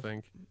years pill. ago, I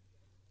think.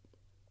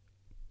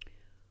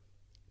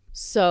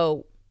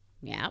 So,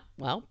 yeah,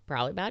 well,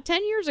 probably about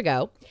 10 years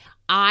ago,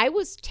 I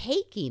was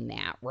taking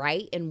that,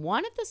 right? And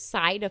one of the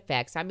side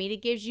effects, I mean,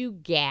 it gives you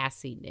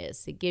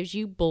gassiness, it gives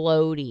you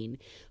bloating,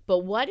 but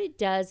what it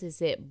does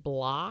is it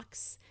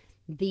blocks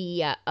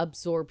the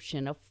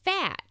absorption of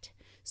fat.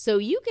 So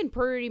you can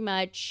pretty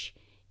much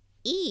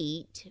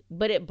eat,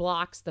 but it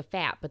blocks the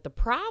fat. But the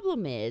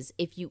problem is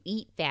if you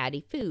eat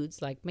fatty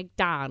foods like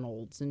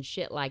McDonald's and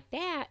shit like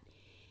that,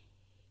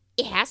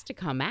 it has to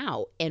come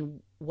out.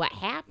 And what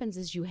happens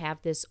is you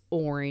have this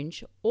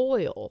orange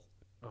oil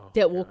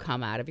that will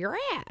come out of your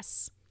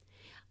ass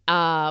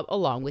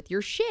along with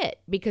your shit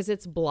because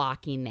it's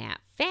blocking that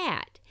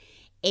fat.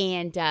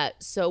 And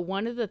so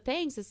one of the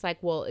things, it's like,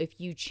 well, if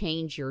you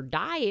change your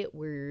diet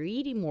where you're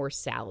eating more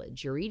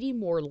salads, you're eating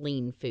more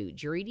lean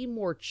foods, you're eating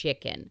more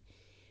chicken,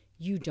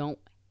 you don't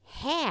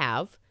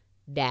have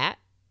that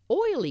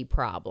oily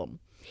problem.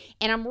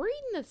 And I'm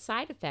reading the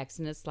side effects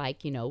and it's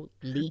like,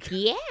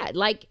 leaky ass.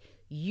 Like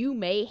you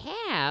may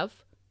have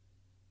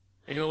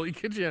anal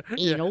leakage. Yeah.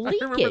 Anal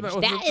leakage.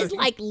 That is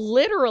like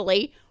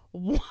literally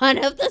one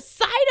of the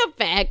side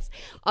effects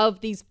of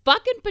these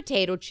fucking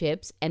potato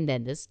chips and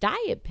then this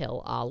diet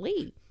pill,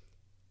 Ali.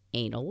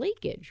 Anal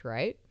leakage,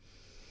 right?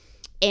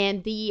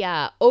 And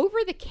the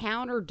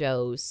over-the-counter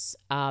dose,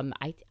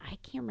 I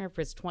can't remember if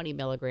it's 20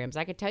 milligrams.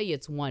 I could tell you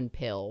it's one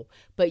pill,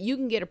 but you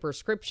can get a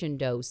prescription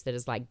dose that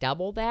is like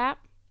double that.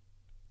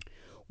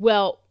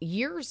 Well,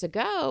 years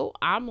ago,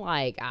 I'm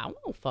like, I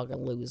want to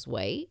fucking lose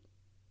weight.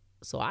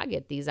 So I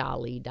get these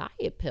Ali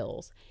diet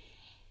pills.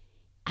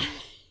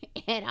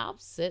 And I'm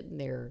sitting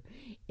there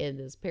in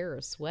this pair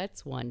of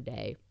sweats one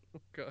day.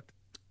 Oh, God.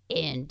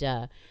 And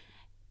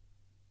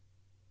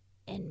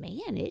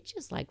man, it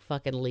just like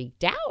fucking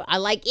leaked out. I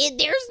like it.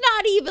 There's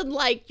not even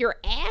like your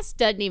ass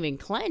doesn't even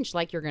clench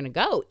like you're going to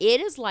go. It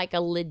is like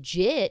a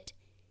legit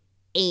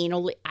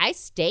anally. I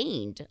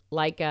stained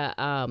like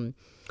I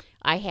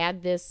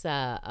had this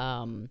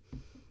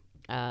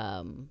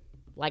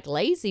like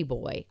Lazy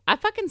Boy. I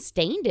fucking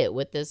stained it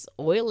with this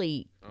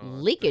oily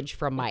leakage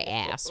from my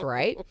ass,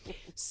 right?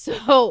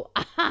 So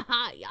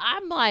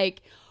I'm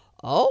like,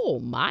 oh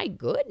my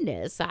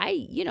goodness.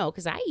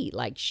 Because I eat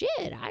like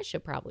shit. I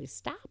should probably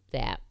stop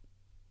that.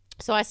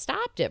 So I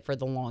stopped it for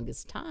the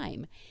longest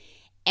time.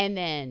 And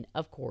then,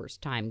 of course,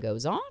 time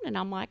goes on, and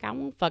I'm like, I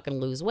won't fucking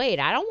lose weight.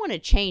 I don't want to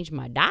change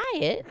my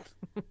diet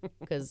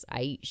because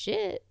I eat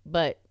shit,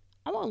 but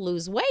I want to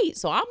lose weight.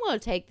 So I'm going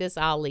to take this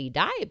Ali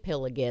diet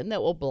pill again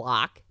that will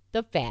block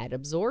the fat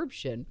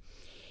absorption.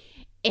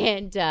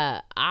 And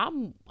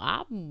I'm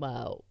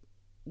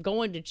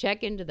going to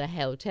check into the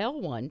hotel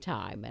one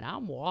time, and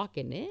I'm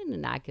walking in,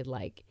 and I could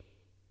like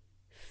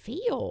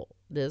feel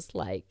this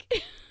like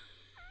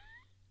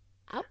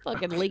I'm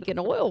fucking leaking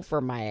oil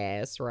from my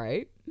ass,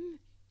 right?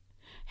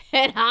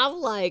 And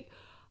I'm like,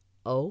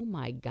 oh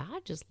my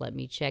God, just let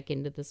me check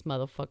into this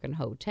motherfucking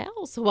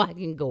hotel so I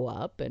can go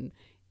up and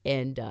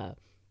take care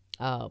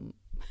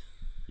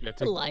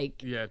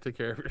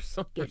of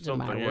yourself or get to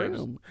my something.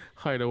 room.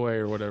 Hide away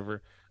or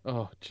whatever.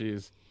 Oh,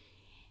 jeez.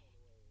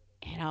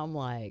 And I'm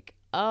like,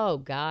 oh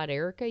God,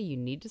 Erica, you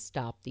need to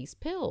stop these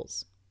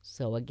pills.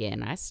 So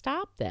again, I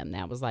stopped them.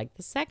 That was like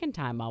the second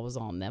time I was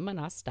on them, and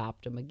I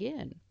stopped them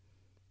again.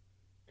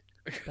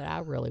 But I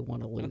really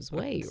want to lose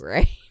weight,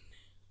 right?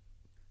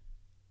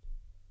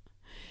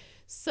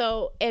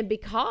 So, and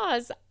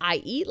because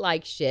I eat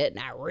like shit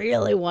and I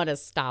really want to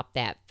stop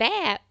that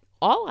fat,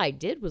 all I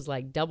did was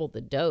like double the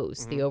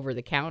dose, the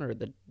over-the-counter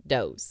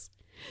dose.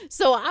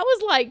 So I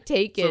was like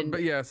taking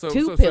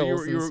two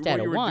pills instead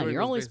of one.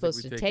 You're only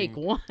supposed to take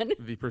one.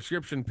 The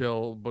prescription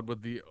pill, but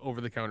with the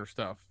over-the-counter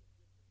stuff.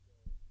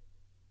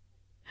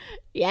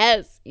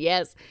 Yes.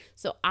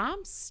 So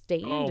I'm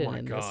standing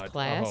in this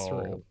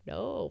classroom.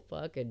 No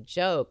fucking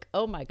joke.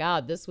 Oh my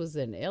God, this was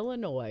in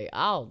Illinois.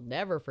 I'll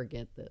never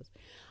forget this.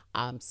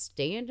 I'm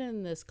standing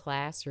in this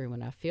classroom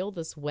and I feel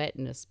this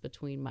wetness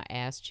between my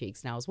ass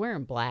cheeks. Now I was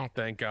wearing black,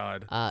 thank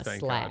God,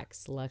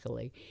 slacks,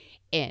 luckily,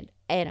 and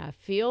I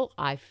feel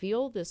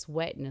this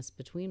wetness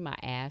between my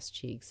ass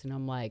cheeks, and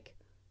I'm like,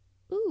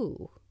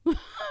 ooh, I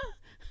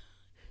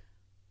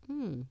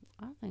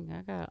think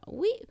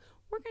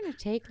we're gonna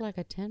take like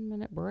a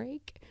 10-minute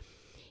break.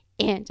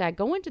 And I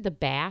go into the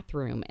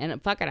bathroom,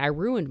 and I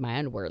ruined my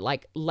underwear.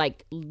 Like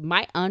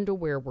my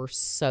underwear were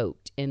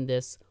soaked in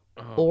this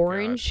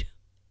orange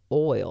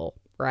oil,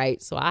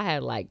 right? So I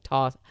had like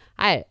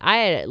I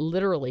had to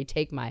literally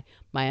take my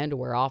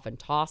underwear off and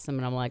toss them.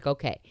 And I'm like,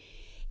 okay,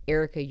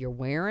 Erica, you're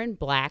wearing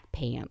black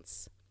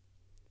pants.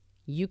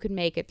 You can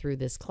make it through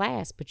this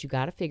class, but you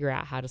got to figure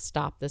out how to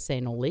stop this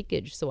anal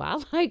leakage. So I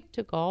like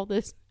took all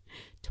this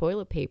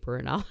toilet paper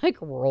and I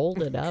like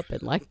rolled it up in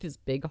like this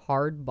big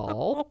hard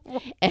ball,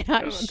 and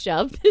I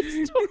shoved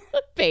this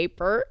toilet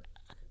paper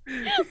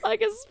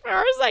like as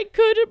far as I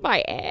could in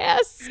my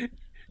ass.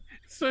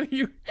 So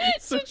you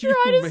to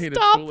try to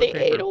stop the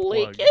anal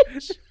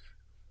leakage.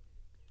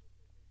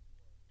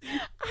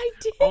 I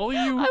did. I'm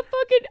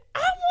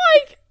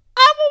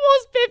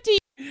almost 50.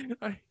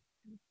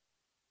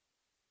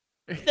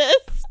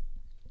 This.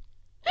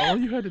 All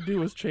you had to do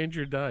was change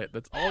your diet.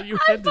 That's all you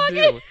had to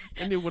do,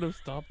 and it would have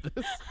stopped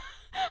this.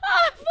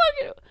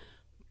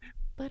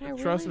 But I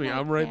really trust me, like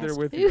I'm right there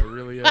with food. you. I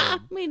really am. I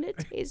mean, it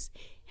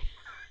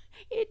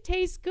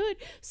tastes good.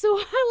 So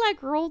I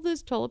like rolled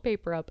this toilet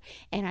paper up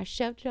and I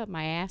shoved it up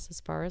my ass as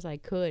far as I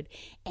could,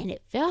 and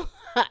it felt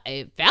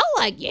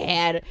like you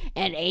had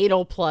an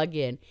anal plug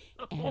in.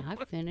 And I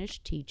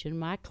finished teaching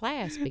my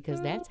class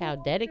because that's how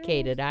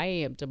dedicated I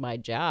am to my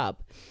job.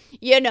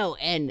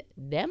 And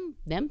them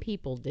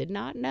people did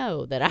not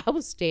know that I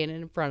was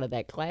standing in front of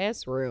that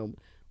classroom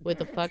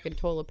with a fucking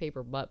toilet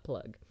paper butt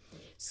plug.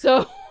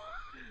 So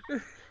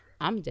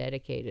I'm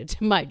dedicated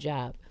to my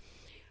job.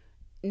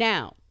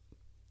 Now,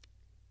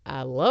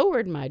 I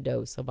lowered my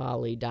dose of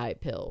Ali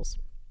diet pills,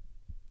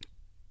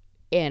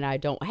 and I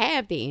don't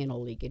have the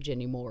anal leakage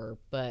anymore.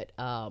 But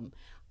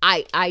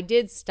I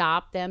did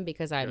stop them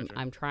because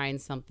I'm trying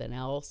something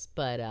else.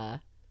 But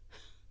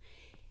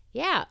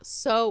yeah.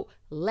 So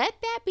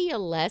let that be a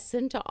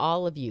lesson to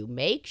all of you.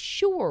 Make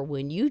sure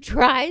when you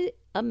try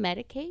a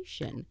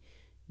medication,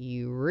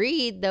 you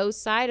read those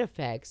side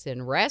effects,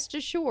 and rest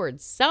assured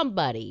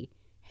somebody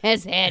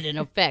has had an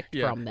effect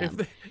from them.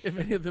 If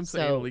any of them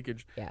say anal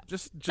leakage,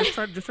 just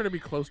try to be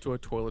close to a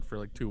toilet for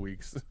like 2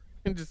 weeks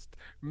and just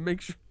make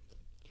sure.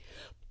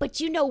 But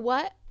you know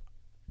what?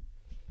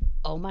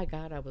 Oh my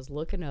God, I was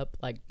looking up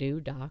like new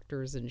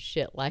doctors and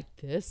shit like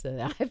this,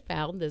 and I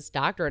found this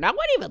doctor, and I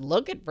wasn't even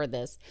looking for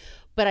this,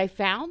 but I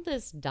found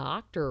this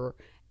doctor,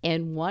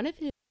 and one of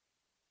his,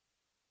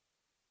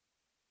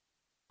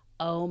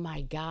 oh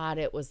my God,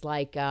 it was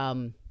like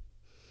anal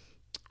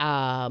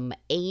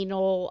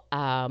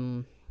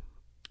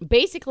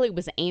basically it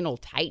was anal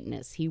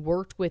tightness. He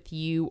worked with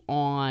you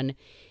on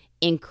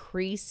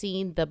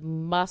increasing the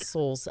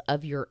muscles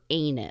of your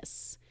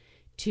anus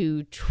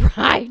to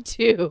try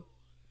to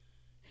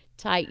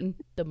tighten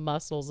the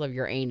muscles of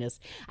your anus.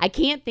 I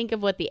can't think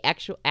of what the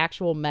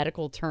actual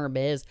medical term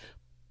is,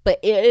 but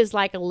it is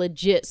like a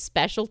legit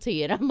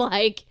specialty. And I'm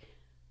like,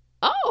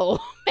 oh,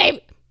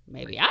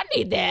 maybe I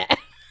need that.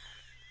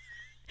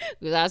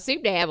 Because I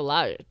seem to have a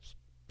lot of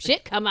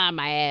shit come out of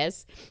my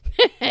ass.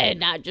 And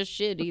not just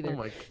shit either. Oh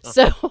my God.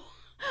 So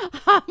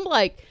I'm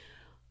like,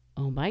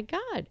 oh my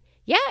God.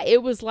 Yeah,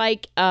 it was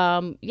like,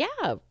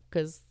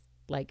 because,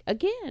 like,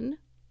 again,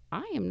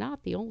 I am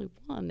not the only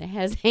one that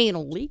has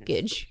anal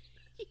leakage.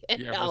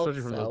 Especially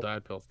from those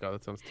diet pills. God,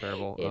 that sounds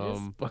terrible.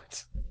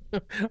 But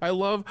I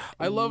love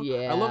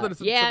Yeah. that it's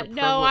such a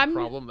prevalent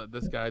problem that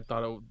this guy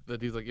thought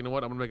that he's like, you know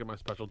what, I'm gonna make it my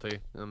specialty,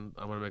 and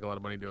I'm gonna make a lot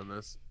of money doing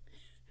this.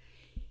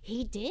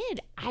 He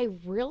did. I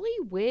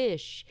really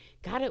wish.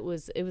 God, it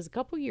was a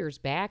couple years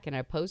back, and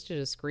I posted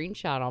a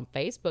screenshot on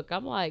Facebook.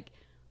 I'm like,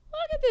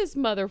 look at this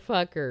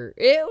motherfucker.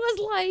 It was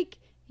like,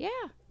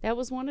 yeah, that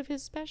was one of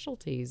his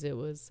specialties. It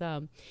was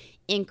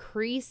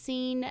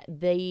increasing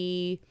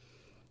the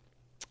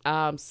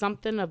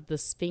something of the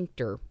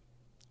sphincter.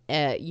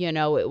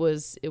 It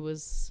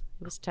was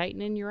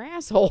tightening your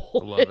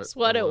asshole. It's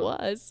what it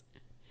was.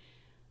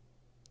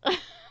 I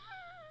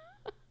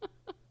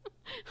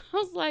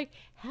was like,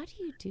 how do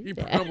you do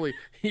that?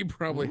 He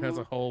probably has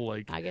a whole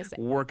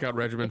workout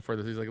regimen for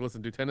this. He's like,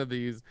 listen, do 10 of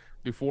these,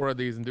 do 4 of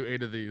these, and do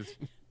 8 of these.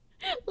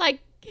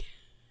 Like,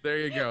 there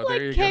you go. Like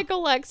there you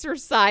Kegel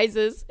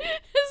exercises.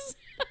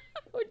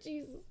 Oh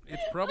Jesus!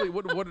 It's probably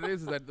what it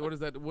is.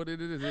 What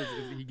it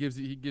is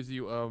he gives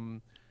you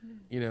a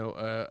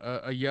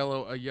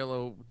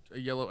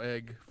yellow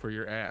egg for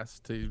your ass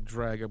to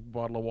drag a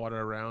bottle of water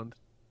around,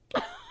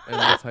 and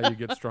that's how you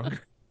get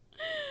stronger.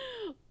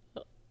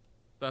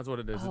 That's what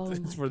it is.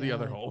 It's for the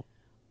other hole.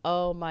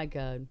 Oh my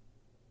God.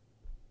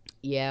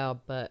 Yeah,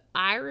 but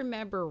I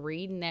remember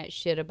reading that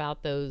shit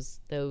about those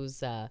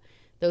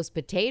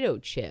potato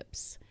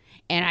chips.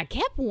 And I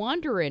kept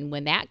wondering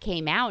when that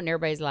came out, and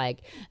everybody's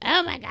like,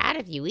 oh my God,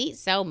 if you eat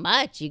so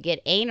much, you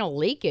get anal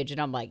leakage. And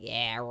I'm like,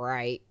 yeah,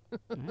 right.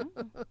 Well,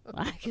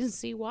 I can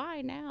see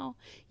why now.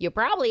 You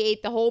probably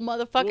ate the whole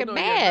motherfucking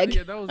bag.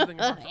 Yeah, that was the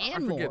thing. I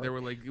forget. They were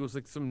like, it was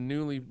like some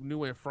new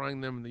way of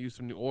frying them, and they used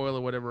some new oil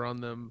or whatever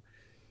on them.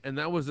 And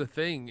that was the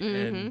thing.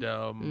 Mm-hmm.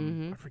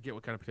 And I forget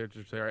what kind of potato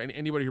chips they are.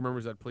 Anybody who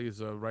remembers that,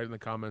 please write in the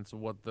comments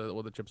what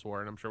the chips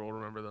were, and I'm sure we'll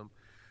remember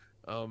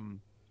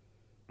them.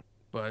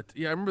 But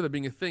yeah, I remember that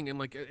being a thing, and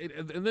like,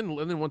 and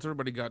then once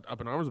everybody got up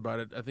in arms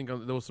about it, I think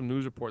there was some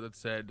news report that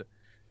said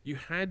you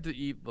had to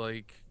eat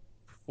like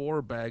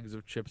 4 bags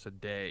of chips a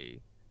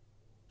day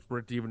for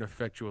it to even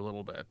affect you a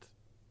little bit.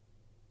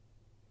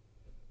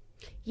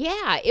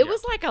 Yeah, it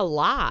was like a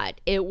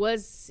lot. It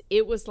was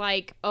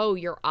like, oh,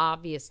 you're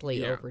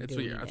obviously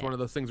overdoing it. It's one of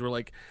those things where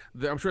like,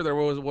 I'm sure there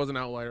was an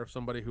outlier of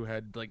somebody who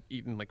had like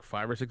eaten like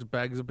 5 or 6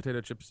 bags of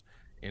potato chips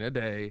in a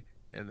day,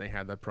 and they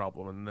had that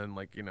problem, and then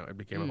like, it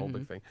became a whole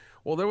big thing.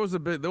 Well, there was a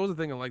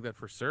thing like that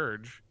for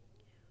Surge,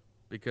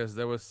 because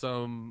there was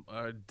some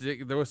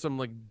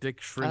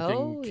dick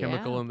shrinking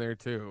chemical in there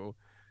too,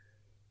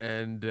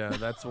 and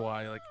that's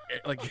why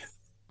like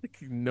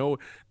no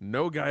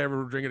guy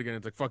ever drink it again.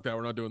 It's like, fuck that,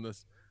 we're not doing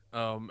this.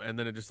 And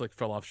then it just like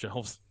fell off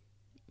shelves.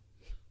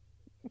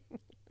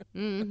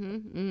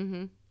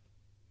 You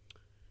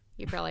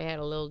probably had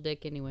a little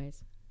dick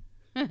anyways.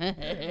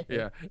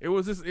 Yeah, it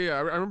was just I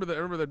remember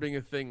that being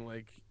a thing,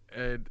 like,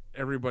 and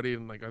everybody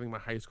in like, I think my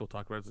high school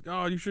talked about it. It's like,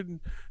 oh, you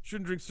shouldn't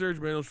drink Surge,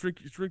 man, it'll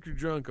shrink your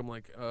junk. I'm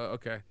like,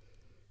 okay.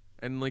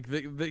 And like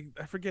they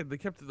I forget, they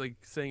kept like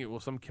saying it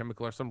was some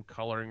chemical or some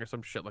coloring or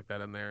some shit like that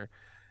in there.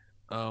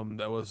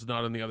 That was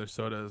not in the other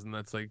sodas, and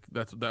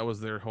that was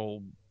their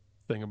whole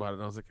thing about it.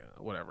 And I was like,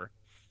 whatever.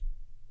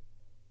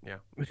 Yeah.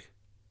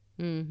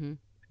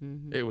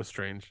 It was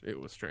strange.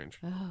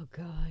 Oh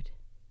God.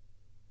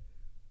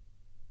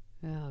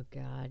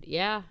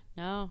 Yeah.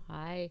 No,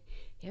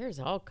 there's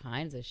all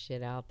kinds of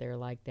shit out there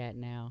like that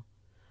now.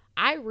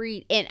 I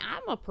read, and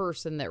I'm a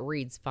person that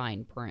reads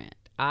fine print.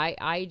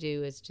 I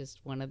do. It's just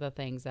one of the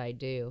things I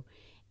do.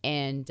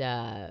 And,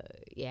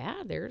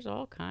 there's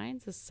all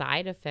kinds of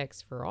side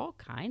effects for all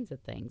kinds of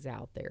things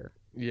out there.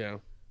 Yeah.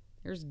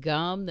 There's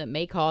gum that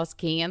may cause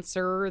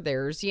cancer.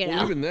 There's,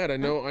 Well, even that, I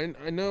know. I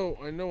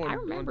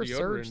remember on deodorant,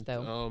 Surge,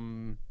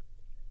 though.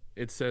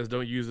 It says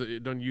don't use it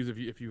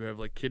if you have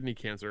like kidney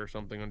cancer or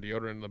something on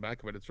deodorant. In the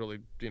back of it, it's really,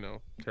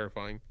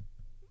 terrifying.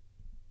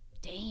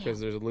 Damn. Because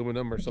there's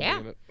aluminum or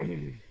something in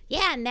it.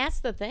 Yeah, and that's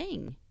the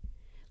thing.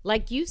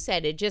 Like you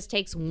said, it just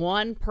takes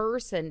one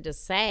person to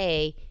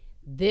say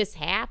this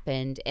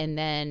happened, and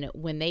then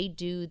when they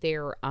do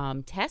their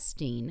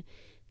testing,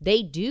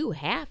 they do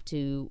have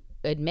to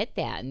admit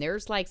that. And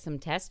there's like some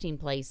testing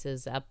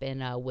places up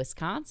in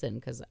Wisconsin,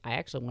 because I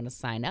actually want to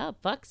sign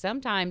up. Fuck,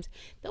 sometimes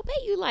they'll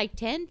pay you like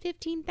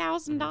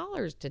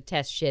 $10,000-$15,000 to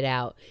test shit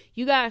out.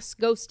 You guys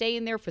go stay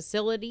in their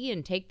facility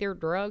and take their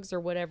drugs or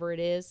whatever it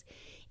is,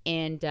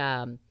 and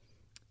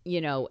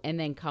and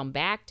then come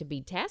back to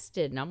be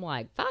tested. And I'm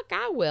like, fuck,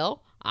 I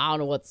will. I don't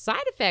know what the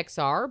side effects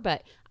are,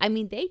 but I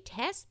mean, they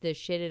test this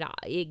shit.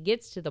 It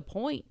gets to the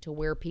point to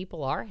where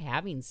people are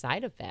having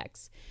side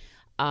effects.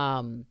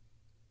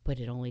 But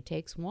it only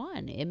takes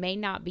one. It may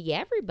not be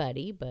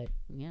everybody, but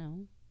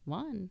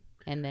one,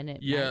 and then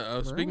it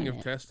might speaking ruin of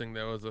it. testing,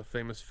 there was a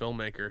famous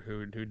filmmaker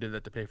who did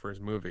that to pay for his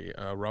movie,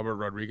 Robert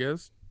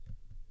Rodriguez.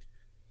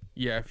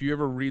 Yeah, if you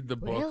ever read the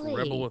book Rebel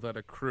Really? Without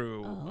a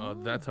Crew, Oh,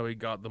 that's how he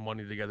got the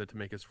money together to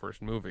make his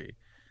first movie.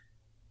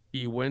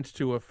 He went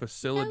to a no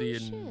facility in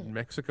shit.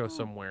 Mexico Oh,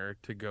 somewhere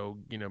to go,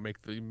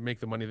 make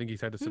the money. I think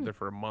he's had to sit hmm. there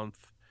for a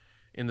month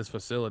in this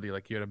facility.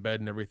 Like he had a bed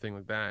and everything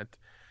like that.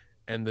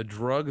 And the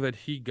drug that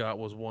he got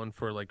was one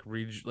for like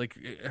like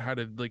it had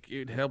to like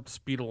it helped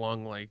speed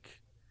along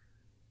like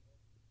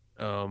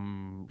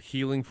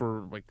healing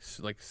for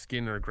like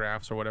skin or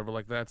grafts or whatever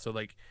like that. So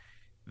like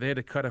they had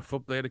to cut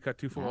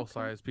two football Okay.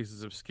 sized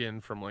pieces of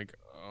skin from like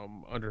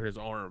under his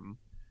arm,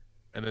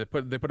 and they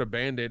put a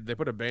band-aid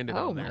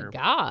Oh on my there,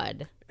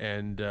 God.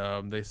 and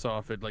they saw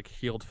if it like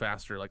healed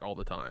faster like all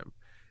the time.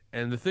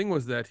 And the thing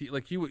was that he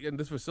in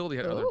this facility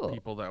had other Oh.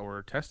 people that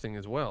were testing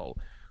as well.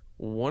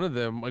 One of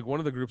them, like one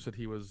of the groups that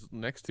he was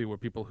next to, were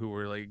people who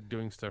were like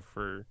doing stuff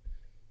for,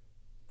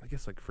 I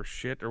guess, like for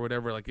shit or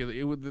whatever. Like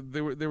it would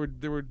they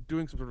were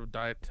doing some sort of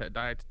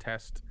diet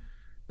test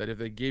that if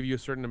they gave you a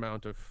certain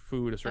amount of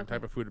food, a certain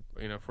type Okay. of food,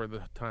 for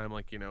the time,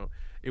 like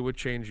it would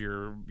change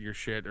your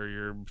shit or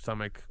your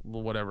stomach,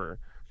 whatever.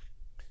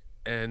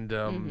 And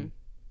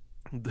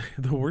Mm-hmm.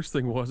 the worst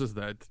thing was is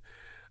that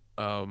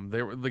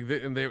they were like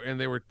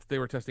they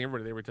were testing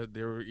everybody.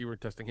 They were even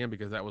testing him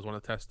because that was one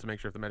of the tests to make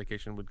sure if the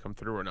medication would come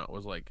through or not,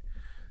 was like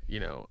you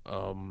know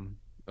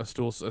a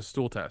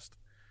stool test.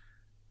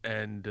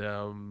 And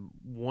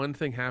one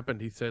thing happened.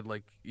 He said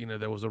like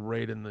there was a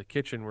raid in the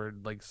kitchen where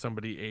like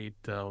somebody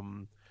ate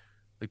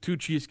like two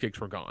cheesecakes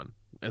were gone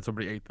and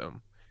somebody ate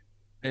them.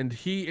 And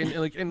he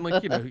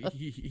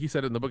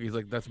said in the book, he's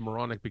like, that's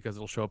moronic because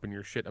it'll show up in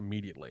your shit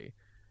immediately.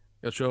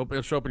 It'll show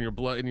up in your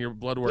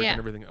blood work and Yeah.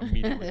 everything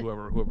immediately.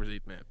 Whoever's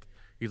eating it.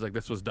 He's like,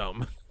 this was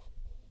dumb.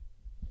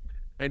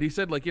 And he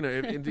said like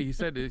he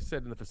said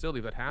in the facility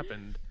if that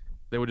happened,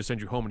 they would just send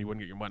you home and you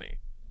wouldn't get your money.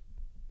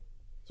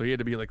 So he had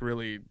to be like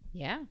really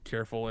Yeah.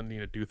 careful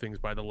and do things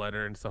by the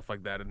letter and stuff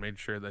like that, and made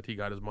sure that he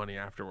got his money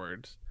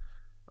afterwards,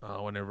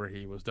 whenever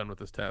he was done with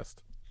his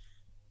test.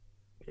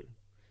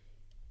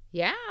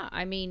 Yeah.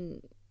 I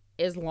mean,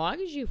 as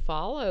long as you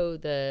follow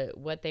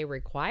what they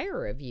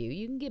require of you,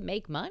 you can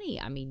make money.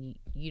 I mean,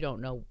 you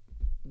don't know.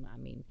 I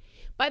mean,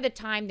 by the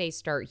time they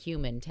start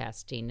human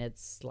testing,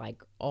 it's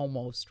like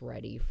almost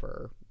ready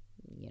for,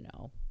 you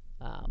know,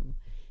 um,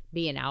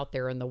 being out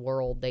there in the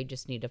world. They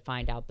just need to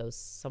find out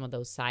some of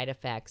those side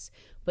effects.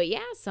 But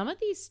yeah, some of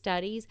these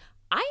studies,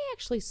 I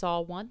actually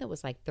saw one that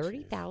was like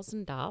Jeez.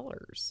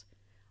 $30,000.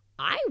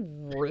 I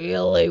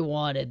really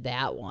wanted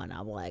that one.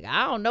 I'm like,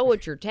 I don't know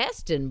what you're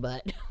testing,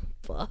 but Yeah,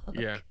 fuck,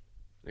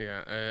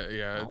 yeah.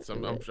 I'll It's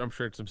do it. I'm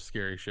sure it's some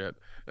scary shit.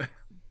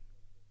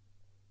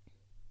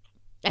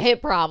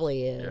 It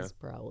probably Yeah. is.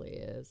 Probably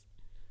is.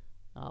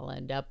 I'll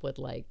end up with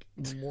like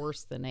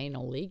worse than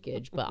anal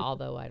leakage, but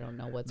although I don't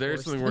know what's There's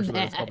worse something than worse than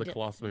that. It's called the that.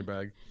 colostomy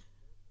bag.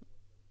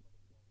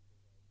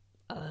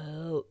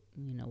 Oh,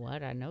 you know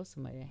what? I know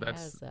somebody that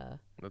That's has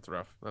that's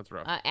rough. That's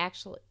rough.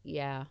 actually,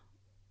 yeah,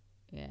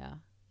 yeah,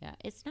 yeah.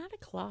 It's not a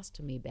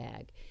colostomy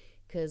bag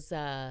because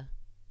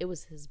it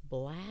was his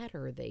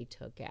bladder they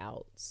took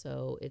out,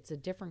 so it's a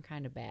different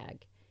kind of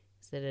bag.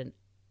 Is it an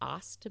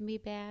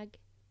ostomy bag?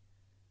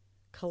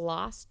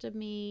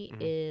 Colostomy Hmm.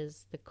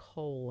 is the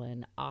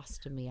colon.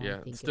 Ostomy, I Yeah.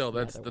 think, is Still, the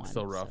that's other that's one.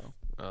 still rough.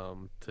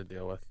 So, To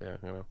deal with.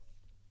 Yeah.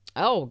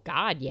 oh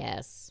God,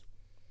 yes,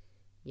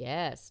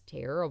 yes,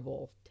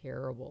 terrible,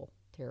 terrible,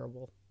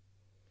 terrible.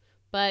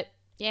 But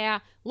yeah,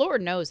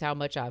 Lord knows how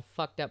much I've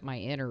fucked up my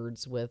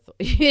innards with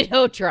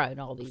trying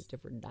all these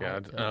different Yeah.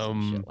 diet pills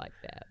and shit like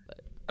that.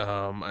 But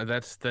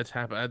That's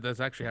happened. That's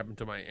actually happened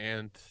to my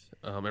aunt.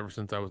 Ever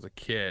since I was a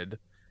kid,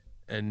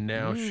 and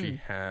now she mm,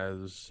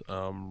 has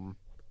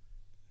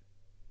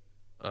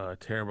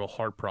terrible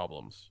heart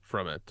problems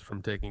from it,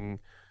 from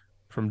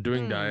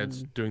doing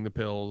diets, mm. doing the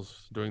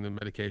pills, doing the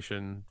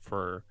medication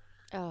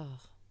Oh,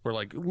 for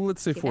like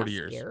let's say see, 40 that's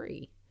years,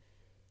 scary.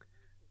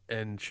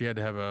 and she had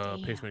to have a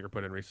Damn. pacemaker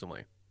put in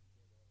recently.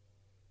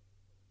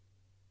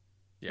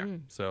 Yeah.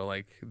 Mm. So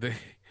like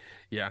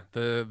yeah,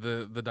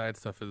 the diet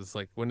stuff is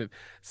like when it.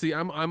 See,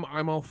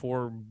 I'm all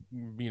for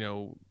you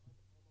know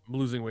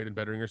losing weight and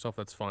bettering yourself.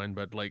 That's fine,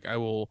 but like I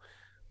will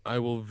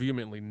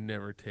vehemently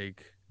never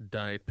take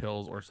diet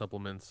pills or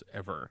supplements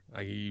ever.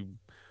 I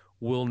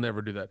will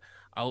never do that.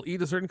 I'll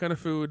eat a certain kind of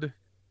food.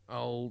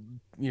 I'll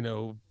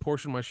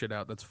portion my shit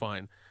out. That's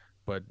fine,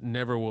 but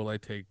never will I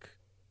take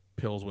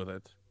pills with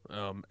it.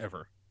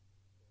 Ever.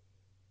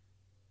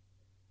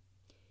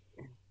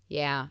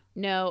 Yeah.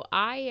 No,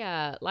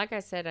 I like I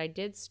said, I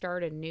did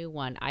start a new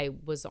one. I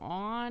was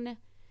on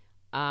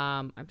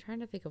I'm trying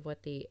to think of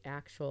what the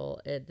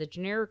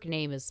generic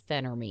name is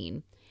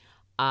phentermine.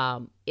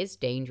 It's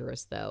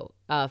dangerous though.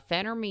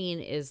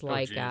 Phentermine is Oh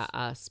like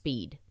geez.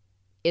 speed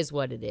is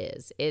what it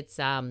is. It's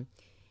um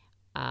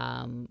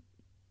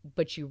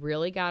but you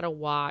really got to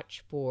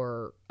watch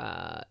for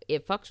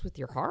it fucks with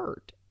your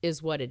heart.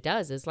 is what it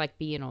does. It's like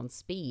being on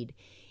speed.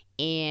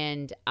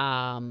 And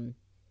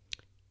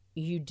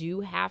you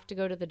do have to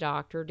go to the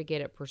doctor to get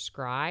it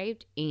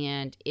prescribed,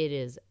 and it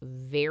is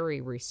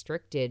very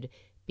restricted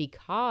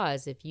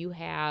because if you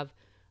have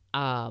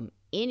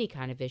any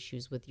kind of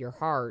issues with your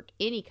heart,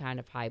 any kind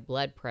of high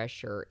blood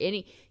pressure,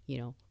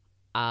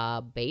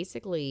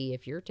 basically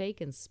if you're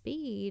taking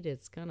speed,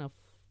 it's gonna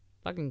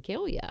fucking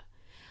kill you.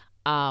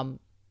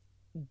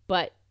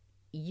 But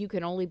you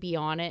can only be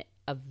on it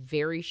a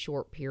very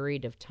short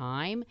period of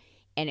time,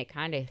 and it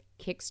kind of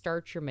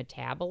kickstarts your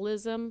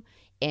metabolism.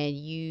 And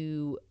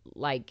you,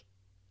 like,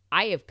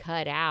 I have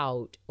cut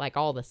out like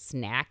all the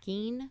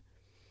snacking.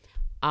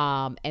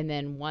 And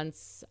then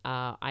once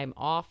I'm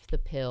off the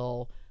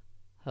pill,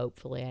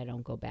 hopefully I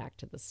don't go back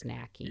to the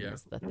snacking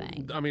is the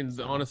thing. I mean,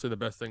 honestly, the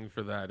best thing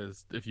for that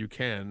is if you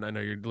can, I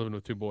know you're living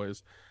with 2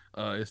 boys,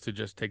 is to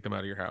just take them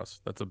out of your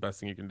house. That's the best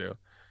thing you can do.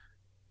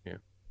 Yeah.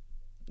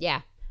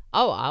 Yeah.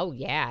 Oh,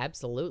 yeah,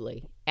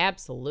 absolutely.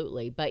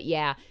 Absolutely. But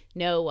yeah,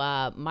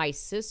 no, my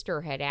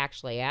sister had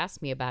actually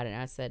asked me about it,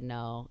 and I said,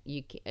 no,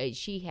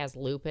 she has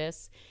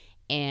lupus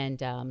and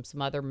some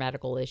other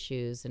medical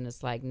issues. And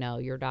it's like, no,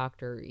 your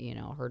doctor,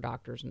 her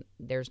doctor's,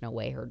 there's no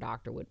way her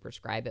doctor would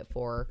prescribe it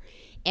for her.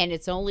 And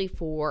it's only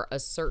for a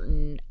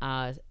certain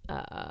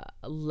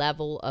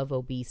level of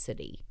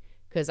obesity.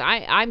 Because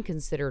I'm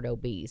considered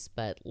obese,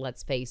 but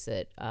let's face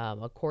it,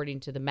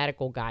 according to the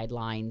medical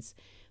guidelines,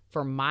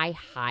 for my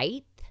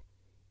height,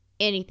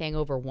 anything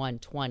over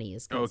 120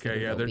 is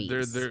considered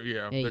obese.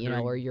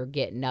 They're or you're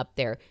getting up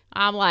there.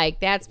 I'm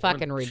like, that's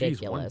fucking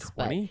ridiculous. Geez,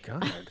 120?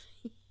 But God.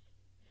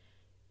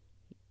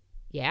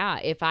 yeah,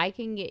 if I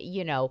can get,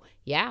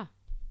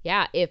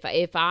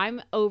 if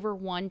I'm over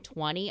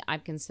 120,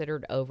 I'm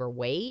considered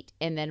overweight,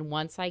 and then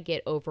once I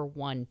get over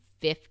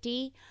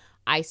 150,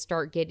 I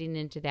start getting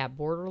into that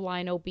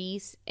borderline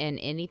obese, and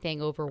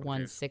anything over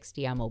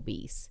 160, I'm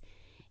obese,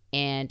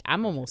 and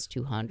I'm almost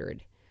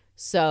 200.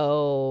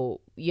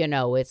 So,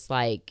 it's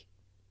like,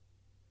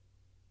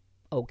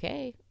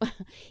 okay.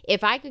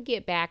 If I could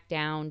get back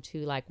down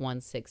to like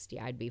 160,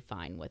 I'd be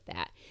fine with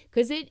that.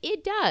 Because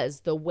it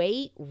does. The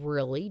weight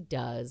really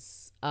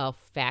does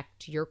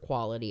affect your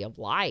quality of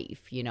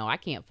life. I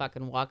can't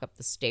fucking walk up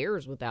the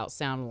stairs without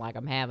sounding like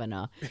I'm having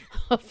a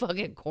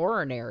fucking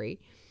coronary.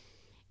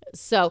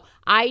 So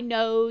I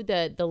know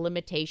the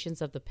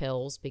limitations of the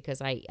pills because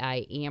I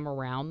am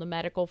around the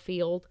medical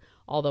field,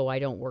 although I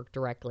don't work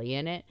directly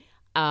in it.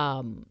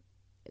 I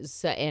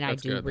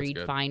do read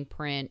fine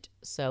print,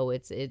 so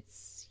it's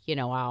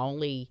I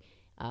only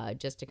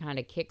just to kind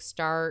of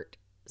kickstart,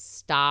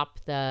 stop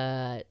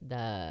the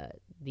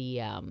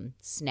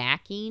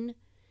snacking,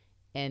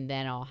 and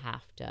then I'll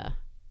have to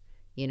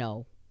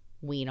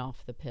wean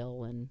off the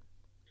pill and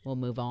we'll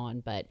move on.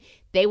 But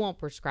they won't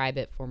prescribe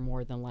it for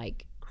more than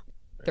like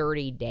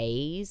 30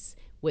 days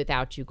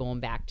without you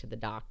going back to the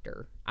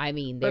doctor. I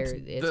mean, it's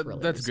really that's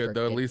restricted. good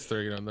though. At least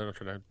they're not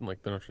trying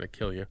to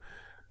kill you.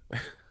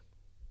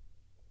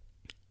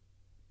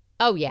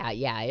 Oh yeah,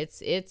 it's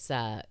that's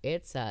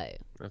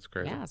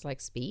crazy. Yeah, it's like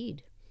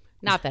speed.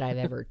 Not that I've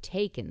ever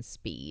taken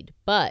speed,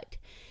 but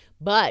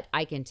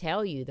I can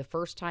tell you, the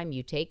first time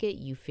you take it,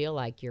 you feel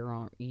like you're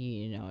on.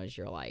 As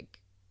you're like,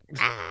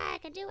 I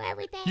can do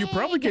everything. You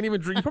probably can't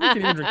even drink.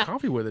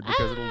 Coffee with it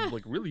because it'll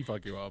like really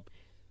fuck you up.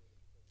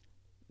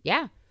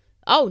 Yeah.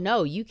 Oh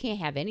no, you can't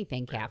have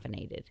anything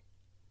caffeinated.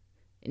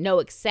 No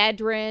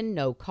Excedrin,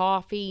 no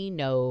coffee,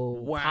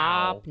 no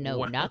pop,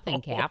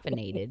 nothing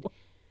caffeinated.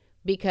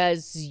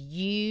 Because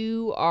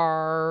it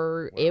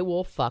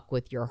will fuck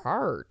with your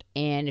heart.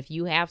 And if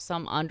you have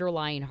some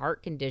underlying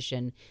heart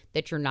condition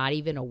that you're not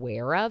even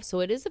aware of, so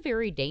it is a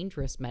very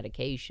dangerous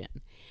medication.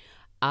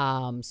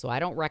 So I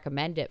don't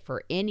recommend it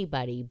for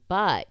anybody,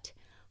 but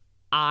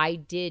I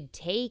did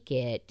take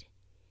it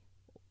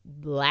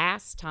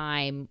last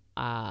time,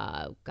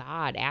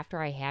 after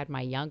I had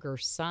my younger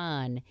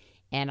son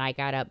and I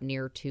got up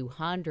near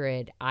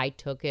 200, I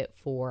took it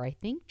for, I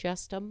think,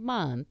 just a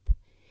month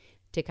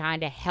to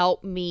kind of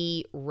help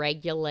me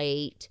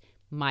regulate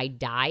my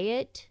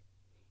diet.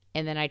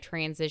 And then I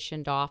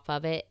transitioned off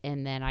of it,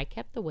 and then I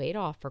kept the weight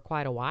off for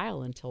quite a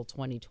while until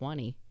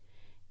 2020.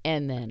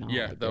 And then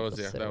that was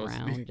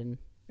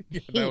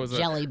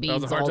jelly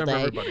beans that was a hard all time day.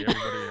 For everybody.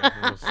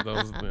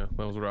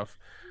 That was rough.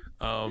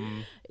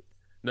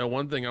 Now,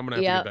 one thing I'm gonna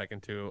have to get back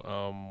into.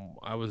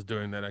 I was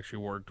doing that actually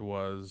worked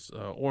was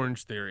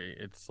Orange Theory.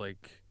 It's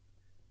like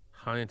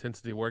high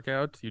intensity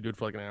workout. You do it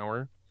for like an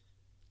hour.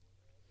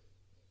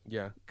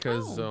 Yeah,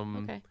 because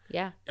okay.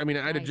 Yeah. I mean,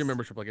 I had a gym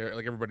membership like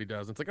everybody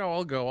does. It's like, oh,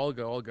 I'll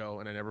go,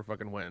 and I never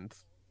fucking went.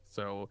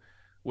 So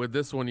with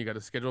this one, you got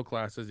to schedule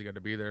classes. You got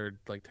to be there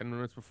like 10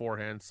 minutes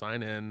beforehand.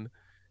 Sign in,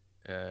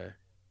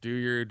 do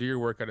your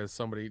workout as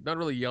somebody not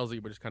really yells at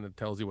you, but just kind of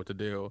tells you what to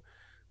do,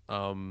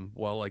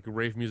 while like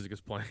rave music is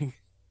playing.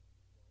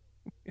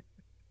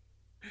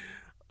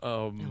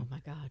 Oh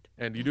my God.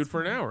 And you do it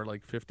for an hour,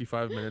 like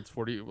 55 minutes,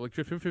 40, like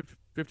 50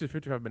 to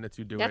 55 minutes.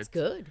 You do That's it.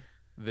 good.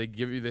 They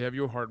have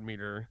you a heart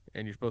meter,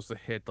 and you're supposed to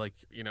hit like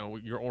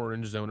your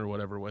orange zone or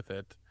whatever with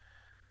it.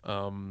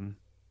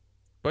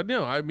 But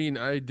no, I mean,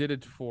 I did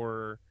it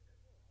for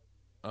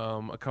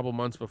a couple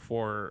months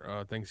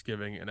before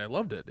Thanksgiving, and I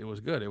loved it. It was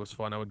good. It was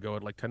fun. I would go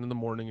at like 10 in the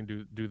morning and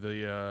do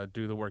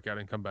the workout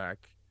and come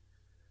back,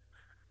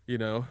 you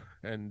know,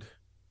 and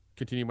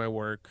continue my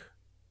work,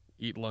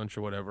 eat lunch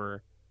or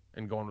whatever,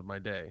 and go on with my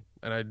day.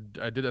 And I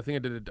think I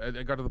did it.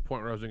 I got to the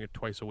point where I was doing it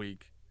twice a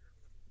week,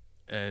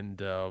 and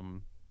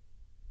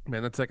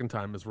man, that second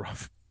time is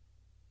rough.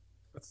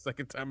 The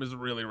second time is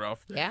really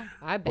rough. Yeah,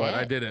 I bet. But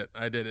I did it.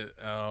 I did it.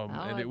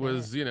 And it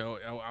was, bet.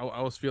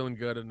 I was feeling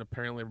good, and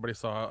apparently everybody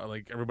saw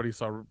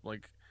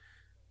like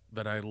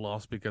that I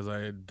lost because I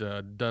had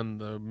done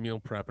the meal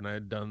prep and I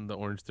had done the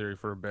Orange Theory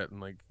for a bit,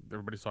 and like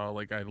everybody saw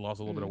like I had lost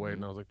a little bit of weight,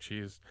 and I was like,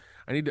 "Geez,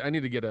 I need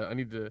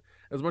to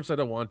as much as I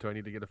don't want to, I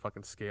need to get a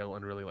fucking scale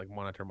and really like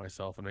monitor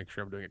myself and make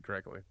sure I'm doing it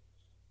correctly."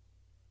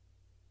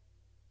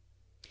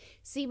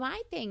 See,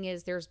 my thing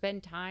is, there's been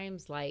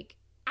times like,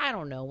 I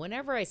don't know,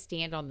 whenever I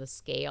stand on the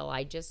scale,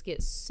 I just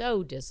get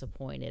so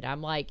disappointed.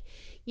 I'm like,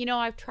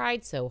 I've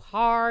tried so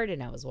hard,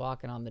 and I was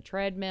walking on the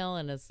treadmill,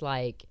 and it's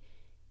like,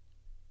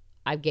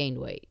 I've gained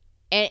weight.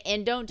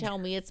 And don't tell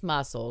me it's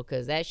muscle,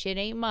 because that shit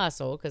ain't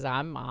muscle, because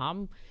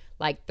I'm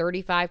like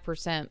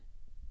 35%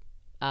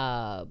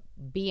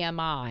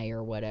 BMI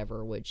or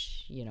whatever,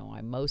 which,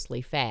 I'm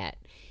mostly fat.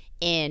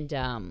 And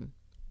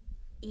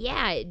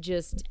yeah, it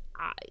just,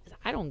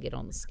 I don't get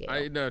on the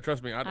scale. No,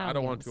 trust me, I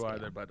don't want to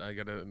either, but I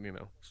gotta,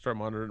 start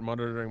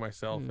monitoring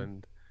myself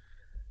and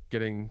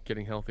getting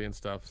healthy and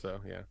stuff. So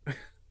yeah.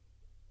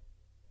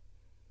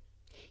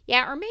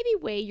 Yeah, or maybe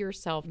weigh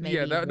yourself. Maybe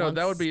that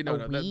would be that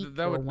would be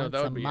that would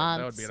be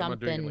month, it. I'm not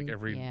doing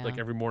it like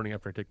every morning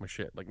after I take my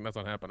shit. Like that's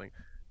not happening.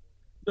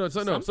 No,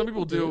 some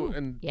people do,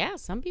 and yeah,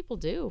 some people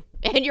do.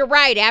 And you're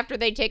right. After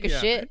they take a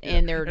shit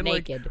and they're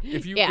naked. Like,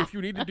 if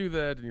you need to do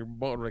that and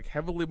you're like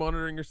heavily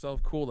monitoring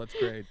yourself, cool, that's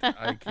great.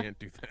 I can't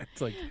do that.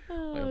 It's like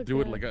I'll do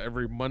it like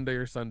every Monday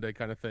or Sunday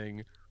kind of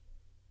thing,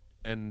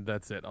 and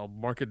that's it. I'll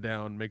mark it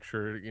down, make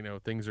sure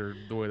things are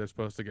the way they're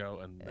supposed to go,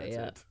 and that's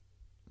it.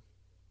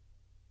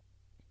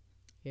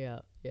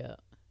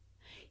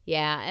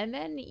 Yeah, and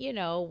then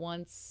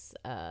once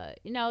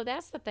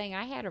that's the thing.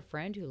 I had a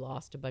friend who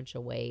lost a bunch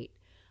of weight.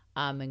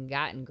 And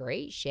got in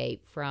great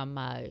shape from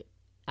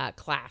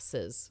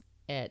classes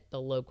at the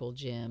local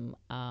gym.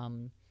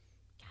 God,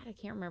 I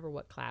can't remember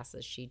what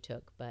classes she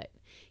took, but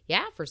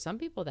yeah, for some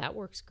people that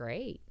works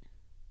great.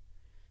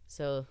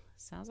 So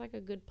sounds like a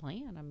good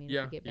plan. I mean, if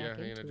you get back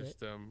into just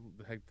the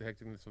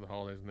hecticness of the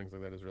holidays and things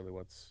like that is really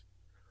what's.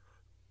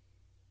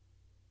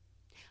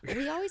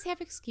 We always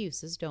have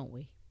excuses, don't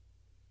we?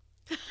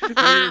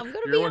 I'm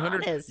gonna be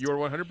honest. You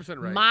are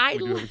 100% right.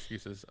 We do have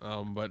excuses.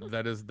 But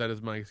that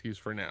is my excuse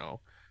for now.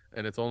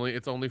 And it's only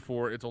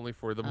for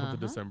the month of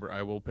December.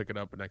 I will pick it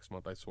up next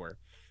month, I swear.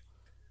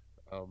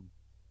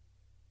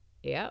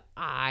 Yep,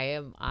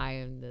 I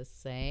am the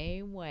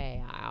same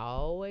way. I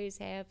always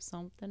have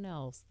something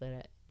else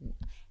that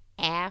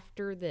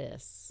after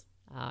this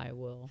I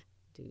will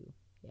do.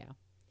 Yeah.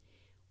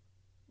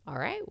 All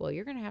right. Well,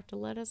 you're gonna have to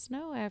let us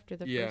know after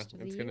the first of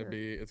the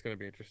year. It's gonna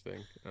be interesting.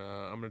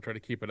 I'm gonna try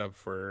to keep it up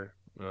for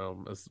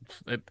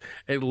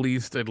at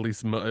least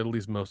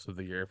most of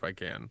the year if I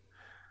can.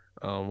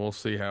 We'll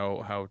see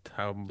how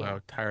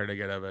tired I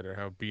get of it or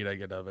how beat I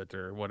get of it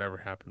or whatever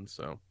happens.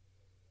 So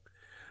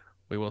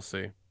we will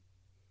see.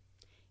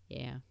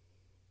 Yeah.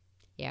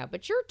 Yeah,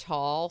 but you're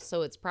tall,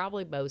 so it's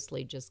probably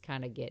mostly just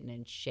kind of getting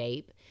in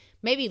shape.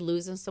 Maybe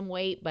losing some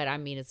weight, but I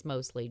mean, it's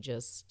mostly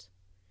just,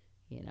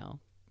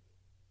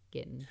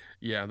 getting.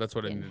 Yeah, that's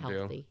what I need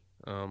to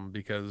do.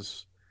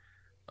 Because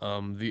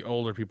the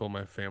older people in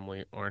my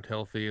family aren't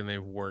healthy, and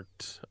they've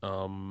worked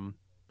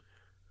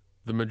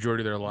the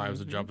majority of their lives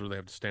at jobs where they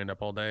have to stand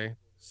up all day.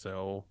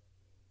 So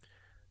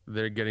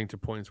they're getting to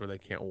points where they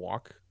can't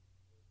walk.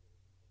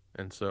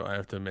 And so I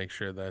have to make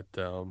sure that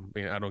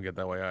I don't get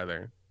that way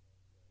either.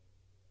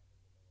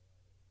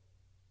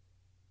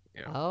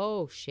 Yeah.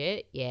 Oh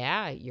shit.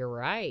 Yeah, you're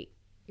right.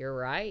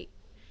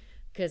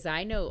 Because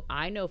I know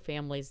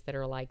families that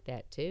are like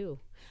that too.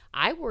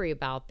 I worry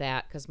about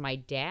that because my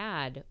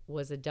dad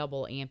was a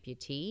double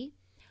amputee.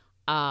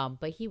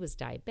 But he was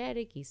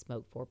diabetic. He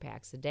smoked 4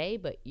 packs a day.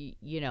 But,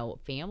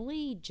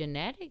 family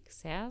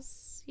genetics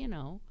has,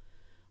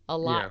 a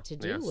lot to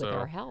do with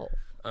our health.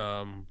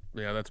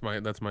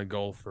 That's my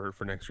goal for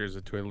next year is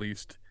to at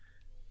least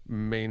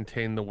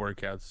maintain the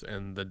workouts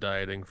and the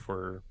dieting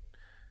for,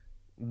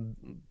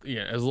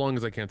 as long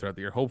as I can throughout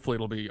the year. Hopefully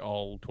it'll be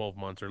all 12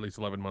 months or at least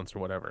 11 months or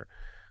whatever.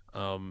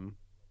 And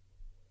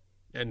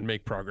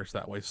make progress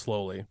that way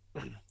slowly.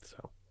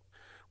 So.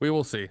 We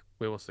will see.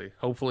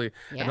 Hopefully,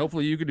 and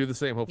hopefully you can do the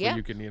same. Hopefully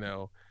you can,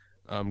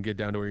 get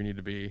down to where you need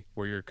to be,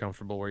 where you're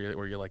comfortable, where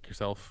you like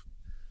yourself,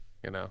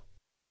 Oh,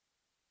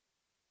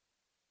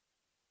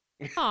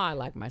 I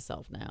like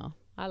myself now.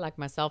 I like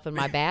myself in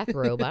my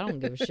bathrobe. I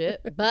don't give a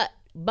shit.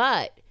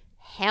 But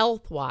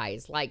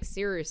health-wise, like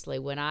seriously,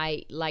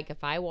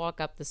 if I walk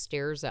up the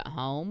stairs at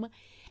home,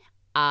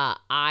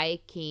 I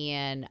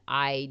can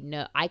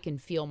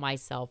feel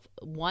myself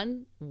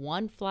one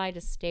flight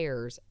of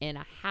stairs in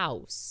a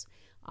house.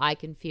 I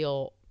can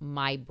feel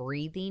my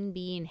breathing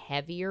being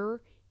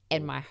heavier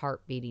and my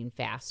heart beating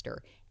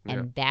faster.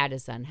 And that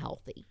is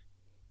unhealthy.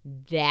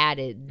 That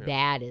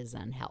is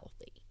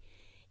unhealthy.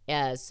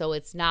 So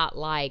it's not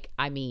like,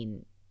 I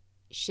mean,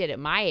 shit, at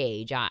my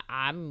age,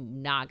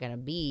 I'm not going to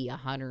be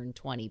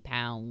 120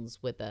 pounds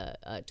with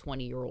a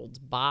 20-year-old's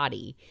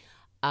body.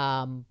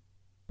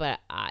 But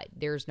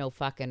there's no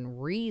fucking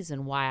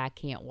reason why I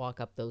can't walk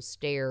up those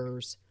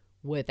stairs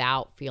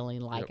without feeling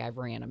like I've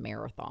ran a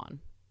marathon,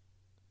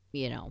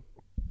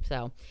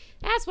 So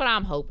that's what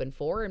I'm hoping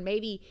for. And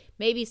maybe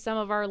some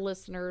of our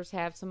listeners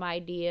have some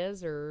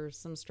ideas or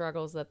some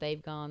struggles that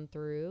they've gone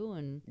through.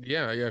 And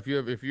if you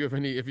have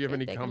any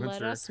comments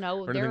let us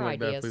know or their anything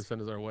like ideas. that, please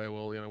send us our way.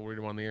 We'll read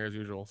them on the air as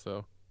usual.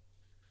 So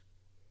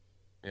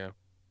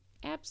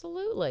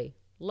absolutely,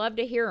 love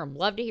to hear them.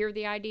 Love to hear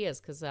the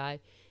ideas, because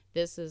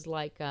this is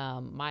like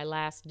my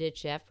last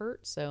ditch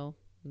effort. So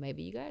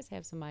maybe you guys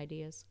have some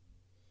ideas.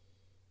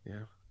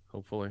 Yeah,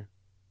 hopefully.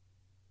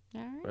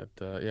 All right.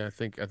 But I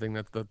think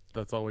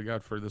that's all we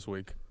got for this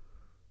week.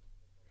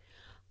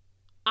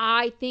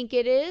 I think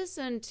it is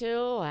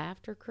until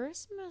after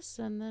Christmas,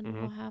 and then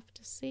we'll have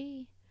to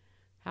see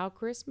how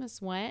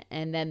Christmas went,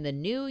 and then the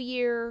new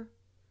year,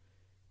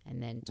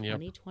 and then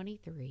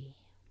 2023.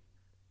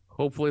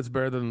 Hopefully it's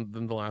better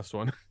than the last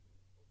one.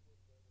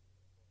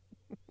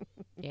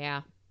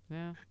 Yeah.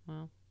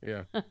 Well.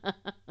 Yeah.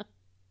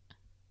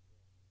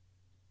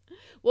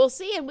 We'll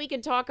see, and we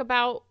can talk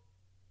about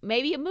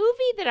maybe a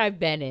movie that I've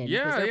been in.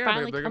 Yeah, they're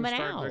finally coming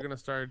out. They're gonna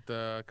start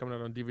coming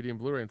out on DVD and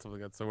Blu-ray and stuff like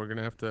that. So we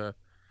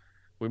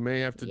may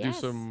have to do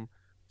some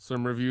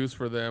reviews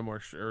for them, or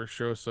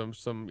show some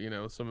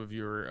of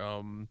your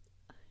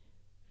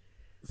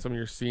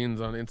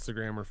scenes on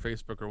Instagram or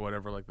Facebook or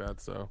whatever like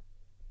that. So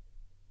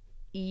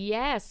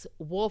yes,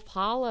 Wolf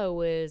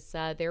Hollow is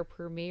their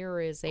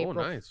premiere is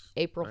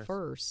April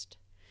 1st.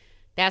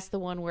 That's the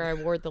one where I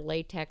wore the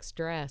latex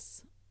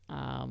dress.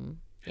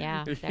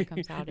 Yeah, that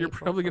comes out. You're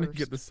probably going to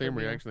get the same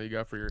reaction that you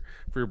got for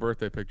your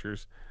birthday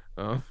pictures.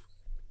 Yeah.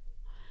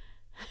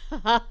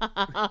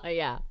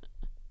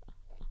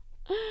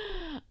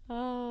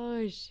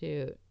 Oh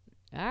shoot!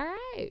 All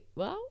right.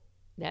 Well,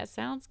 that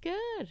sounds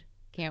good.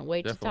 Can't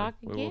wait to talk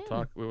again.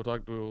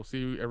 We'll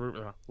see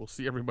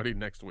everybody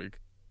next week.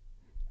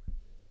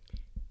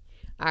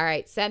 All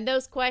right. Send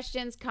those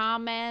questions,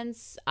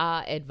 comments,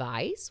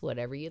 advice,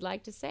 whatever you'd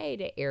like to say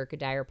to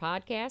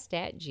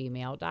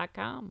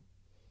EricaDyerPodcast@gmail.com.